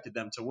nobody expected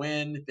them to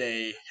win.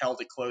 They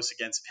held it close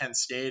against Penn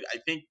State. I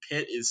think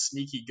Pitt is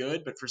sneaky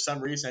good, but for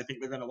some reason I think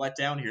they're going to let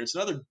down here. It's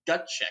another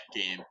gut check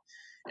game.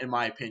 in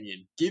my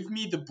opinion. Give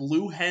me the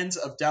Blue Hens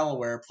of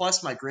Delaware.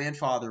 Plus, my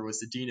grandfather was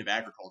the dean of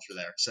agriculture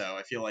there, so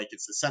I feel like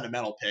it's a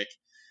sentimental pick.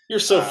 You're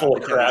so full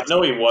of crap.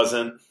 No, he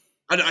wasn't.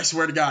 I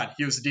swear to God,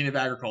 he was the dean of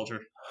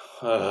agriculture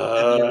at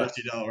the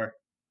University of Delaware,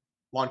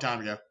 long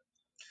time ago.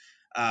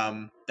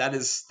 That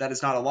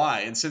is not a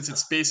lie. And since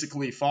it's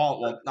basically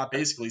fall, well, not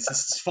basically,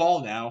 since it's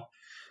fall now,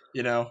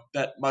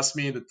 that must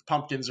mean that the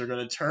pumpkins are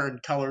going to turn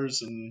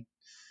colors and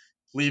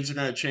leaves are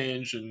going to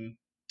change and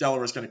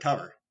Delaware's going to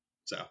cover.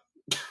 So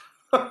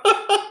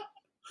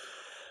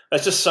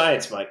that's just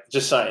science, Mike.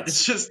 Just science.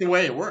 It's just the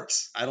way it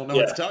works. I don't know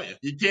what to tell you.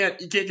 You can't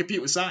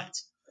compete with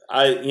science.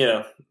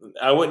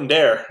 I wouldn't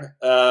dare.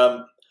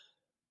 Give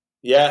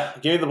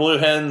me the Blue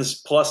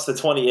Hens plus the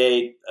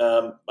 28.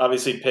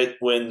 Obviously, Pitt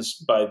wins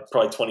by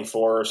probably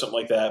 24 or something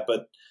like that,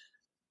 but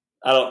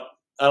I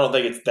don't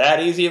think it's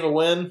that easy of a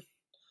win.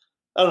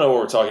 I don't know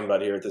what we're talking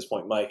about here at this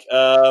point, Mike.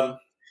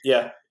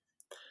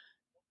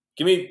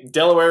 Give me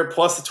Delaware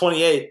plus the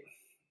 28,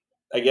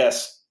 I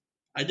guess.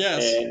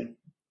 And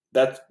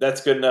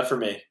that's good enough for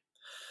me.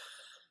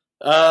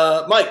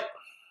 Mike,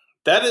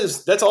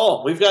 that's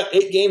all. We've got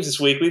 8 games this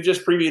week. We've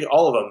just previewed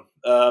all of them.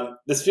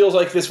 This feels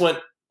like this went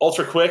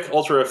ultra quick,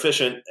 ultra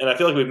efficient, and I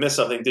feel like we've missed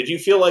something. Did you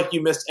feel like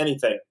you missed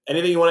anything?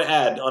 Anything you want to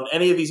add on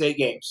any of these 8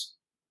 games?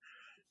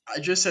 I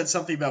just said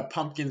something about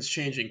pumpkins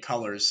changing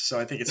colors, so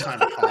I think it's time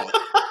to call it.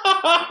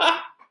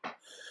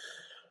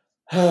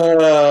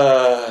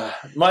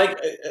 Mike,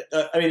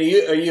 are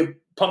you a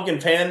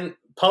pumpkin fan?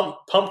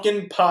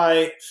 Pumpkin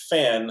pie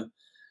fan?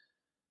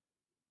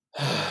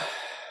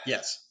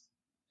 Yes.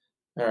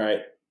 All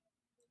right.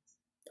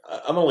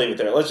 I'm gonna leave it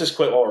there. Let's just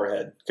quit while we're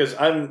ahead because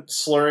I'm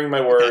slurring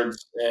my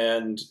words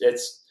and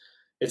it's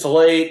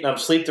late and I'm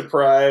sleep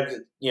deprived.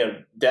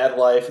 Dad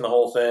life and the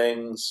whole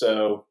thing.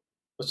 So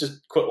let's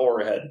just quit while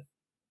we're ahead.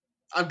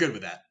 I'm good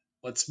with that.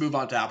 Let's move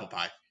on to apple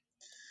pie.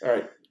 All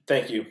right.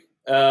 Thank you.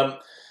 All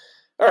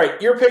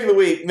right, your pick of the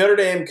week, Notre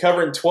Dame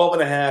covering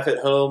 12.5 at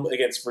home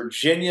against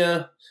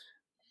Virginia.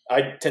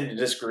 I tend to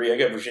disagree. I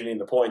got Virginia in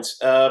the points.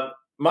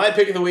 My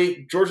pick of the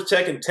week, Georgia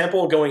Tech and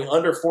Temple going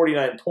under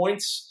 49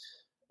 points.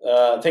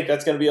 I think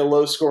that's going to be a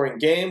low-scoring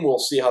game. We'll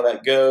see how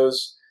that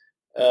goes.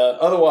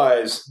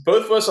 Otherwise,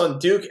 both of us on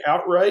Duke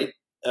outright.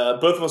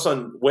 Both of us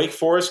on Wake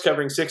Forest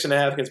covering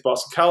 6.5 against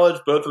Boston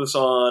College. Both of us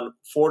on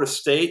Florida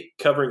State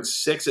covering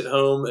 6 at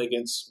home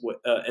against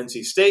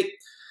NC State.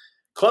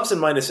 Clemson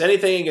minus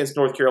anything against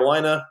North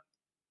Carolina.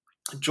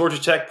 Georgia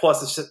Tech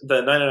plus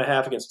the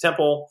 9.5 against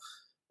Temple.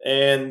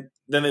 And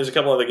then there's a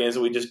couple other games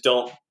that we just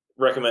don't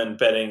recommend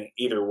betting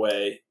either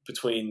way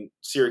between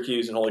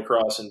Syracuse and Holy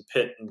Cross and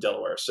Pitt and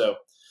Delaware. So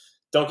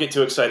don't get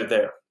too excited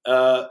there.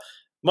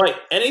 Mike,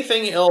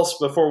 anything else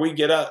before we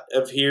get out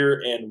of here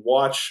and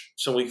watch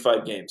some Week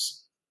 5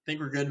 games? I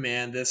think we're good,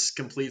 man. This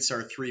completes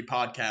our 3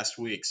 podcast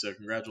week, so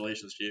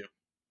congratulations to you.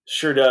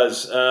 Sure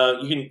does.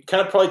 You can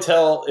kind of probably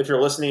tell if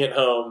you're listening at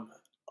home,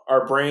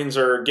 our brains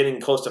are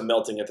getting close to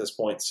melting at this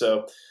point.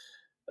 So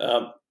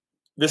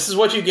this is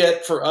what you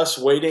get for us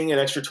waiting an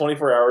extra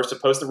 24 hours to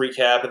post the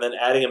recap and then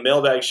adding a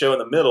mailbag show in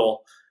the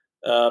middle.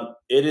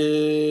 It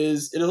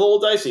is a little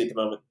dicey at the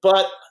moment,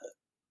 but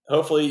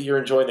hopefully you're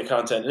enjoying the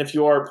content. And if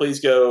you are, please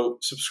go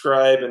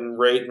subscribe and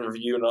rate and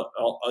review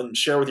and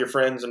share with your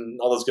friends and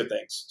all those good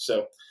things.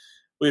 So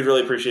we'd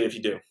really appreciate it if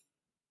you do.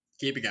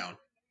 Keep it going.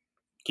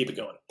 Keep it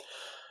going.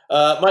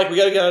 Mike, we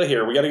got to get out of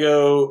here. We got to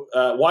go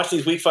watch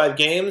these Week 5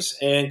 games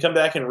and come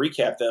back and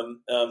recap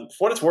them. For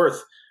what it's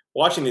worth,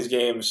 watching these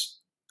games,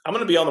 I'm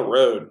going to be on the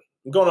road.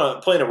 I'm going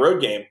to play in a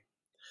road game.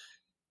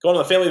 Going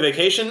on a family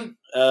vacation.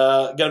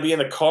 Going to be in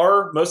the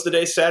car most of the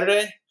day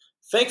Saturday.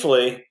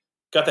 Thankfully,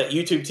 got that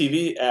YouTube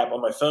TV app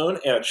on my phone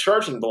and a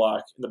charging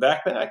block in the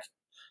backpack.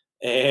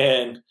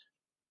 And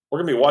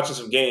we're going to be watching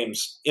some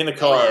games in the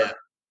car. Oh,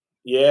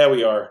 yeah,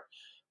 we are.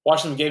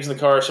 Watching some games in the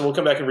car. So we'll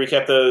come back and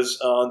recap those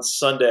on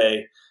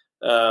Sunday.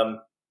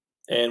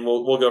 And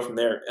we'll go from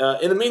there.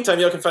 In the meantime,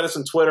 you can find us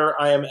on Twitter.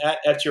 I am at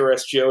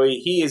FTRSJoey.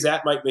 He is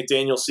at Mike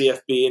McDaniel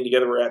CFB, and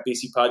together we're at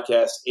BC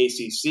Podcast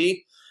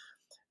ACC.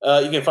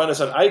 You can find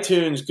us on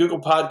iTunes, Google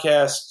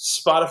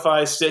Podcasts,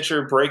 Spotify,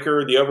 Stitcher,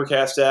 Breaker, the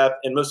Overcast app,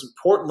 and most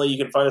importantly, you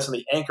can find us on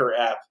the Anchor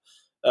app.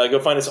 Go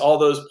find us all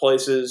those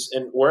places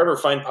and wherever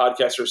fine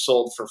podcasts are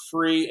sold for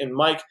free. And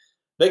Mike,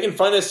 they can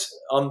find us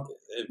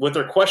with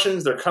their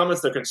questions, their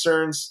comments, their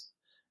concerns.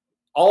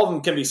 All of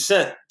them can be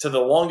sent to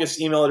the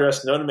longest email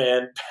address known to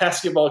man,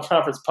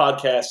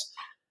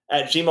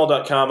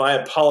 basketballconferencepodcast@gmail.com. I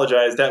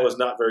apologize. That was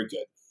not very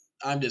good.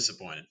 I'm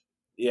disappointed.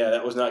 Yeah,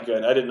 that was not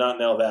good. I did not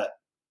nail that.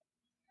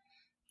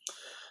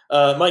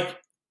 Mike,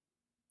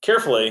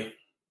 carefully,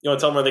 you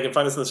want to tell them where they can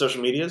find us on the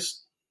social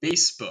medias?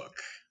 Facebook.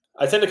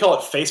 I tend to call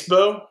it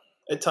Facebook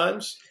at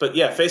times, but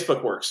yeah,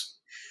 Facebook works.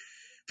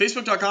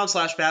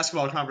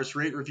 Facebook.com/basketball conference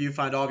rate review.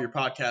 Find all of your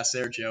podcasts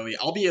there, Joey.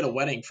 I'll be at a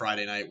wedding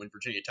Friday night when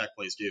Virginia Tech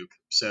plays Duke.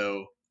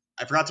 So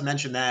I forgot to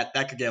mention that.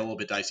 That could get a little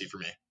bit dicey for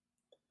me.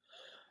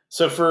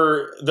 So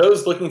for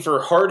those looking for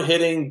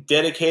hard-hitting,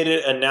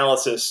 dedicated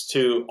analysis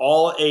to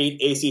all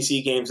 8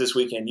 ACC games this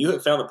weekend, you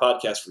have found the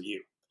podcast for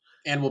you.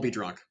 And we'll be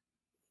drunk.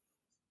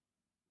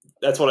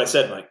 That's what I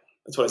said, Mike.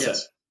 That's what I said.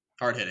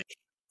 Hard hitting.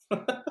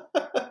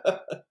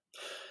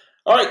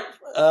 All right.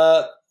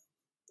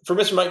 For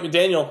Mr. Mike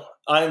McDaniel,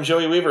 I am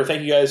Joey Weaver.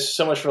 Thank you guys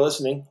so much for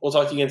listening. We'll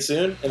talk to you again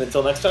soon. And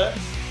until next time,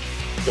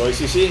 go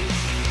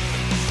ACC.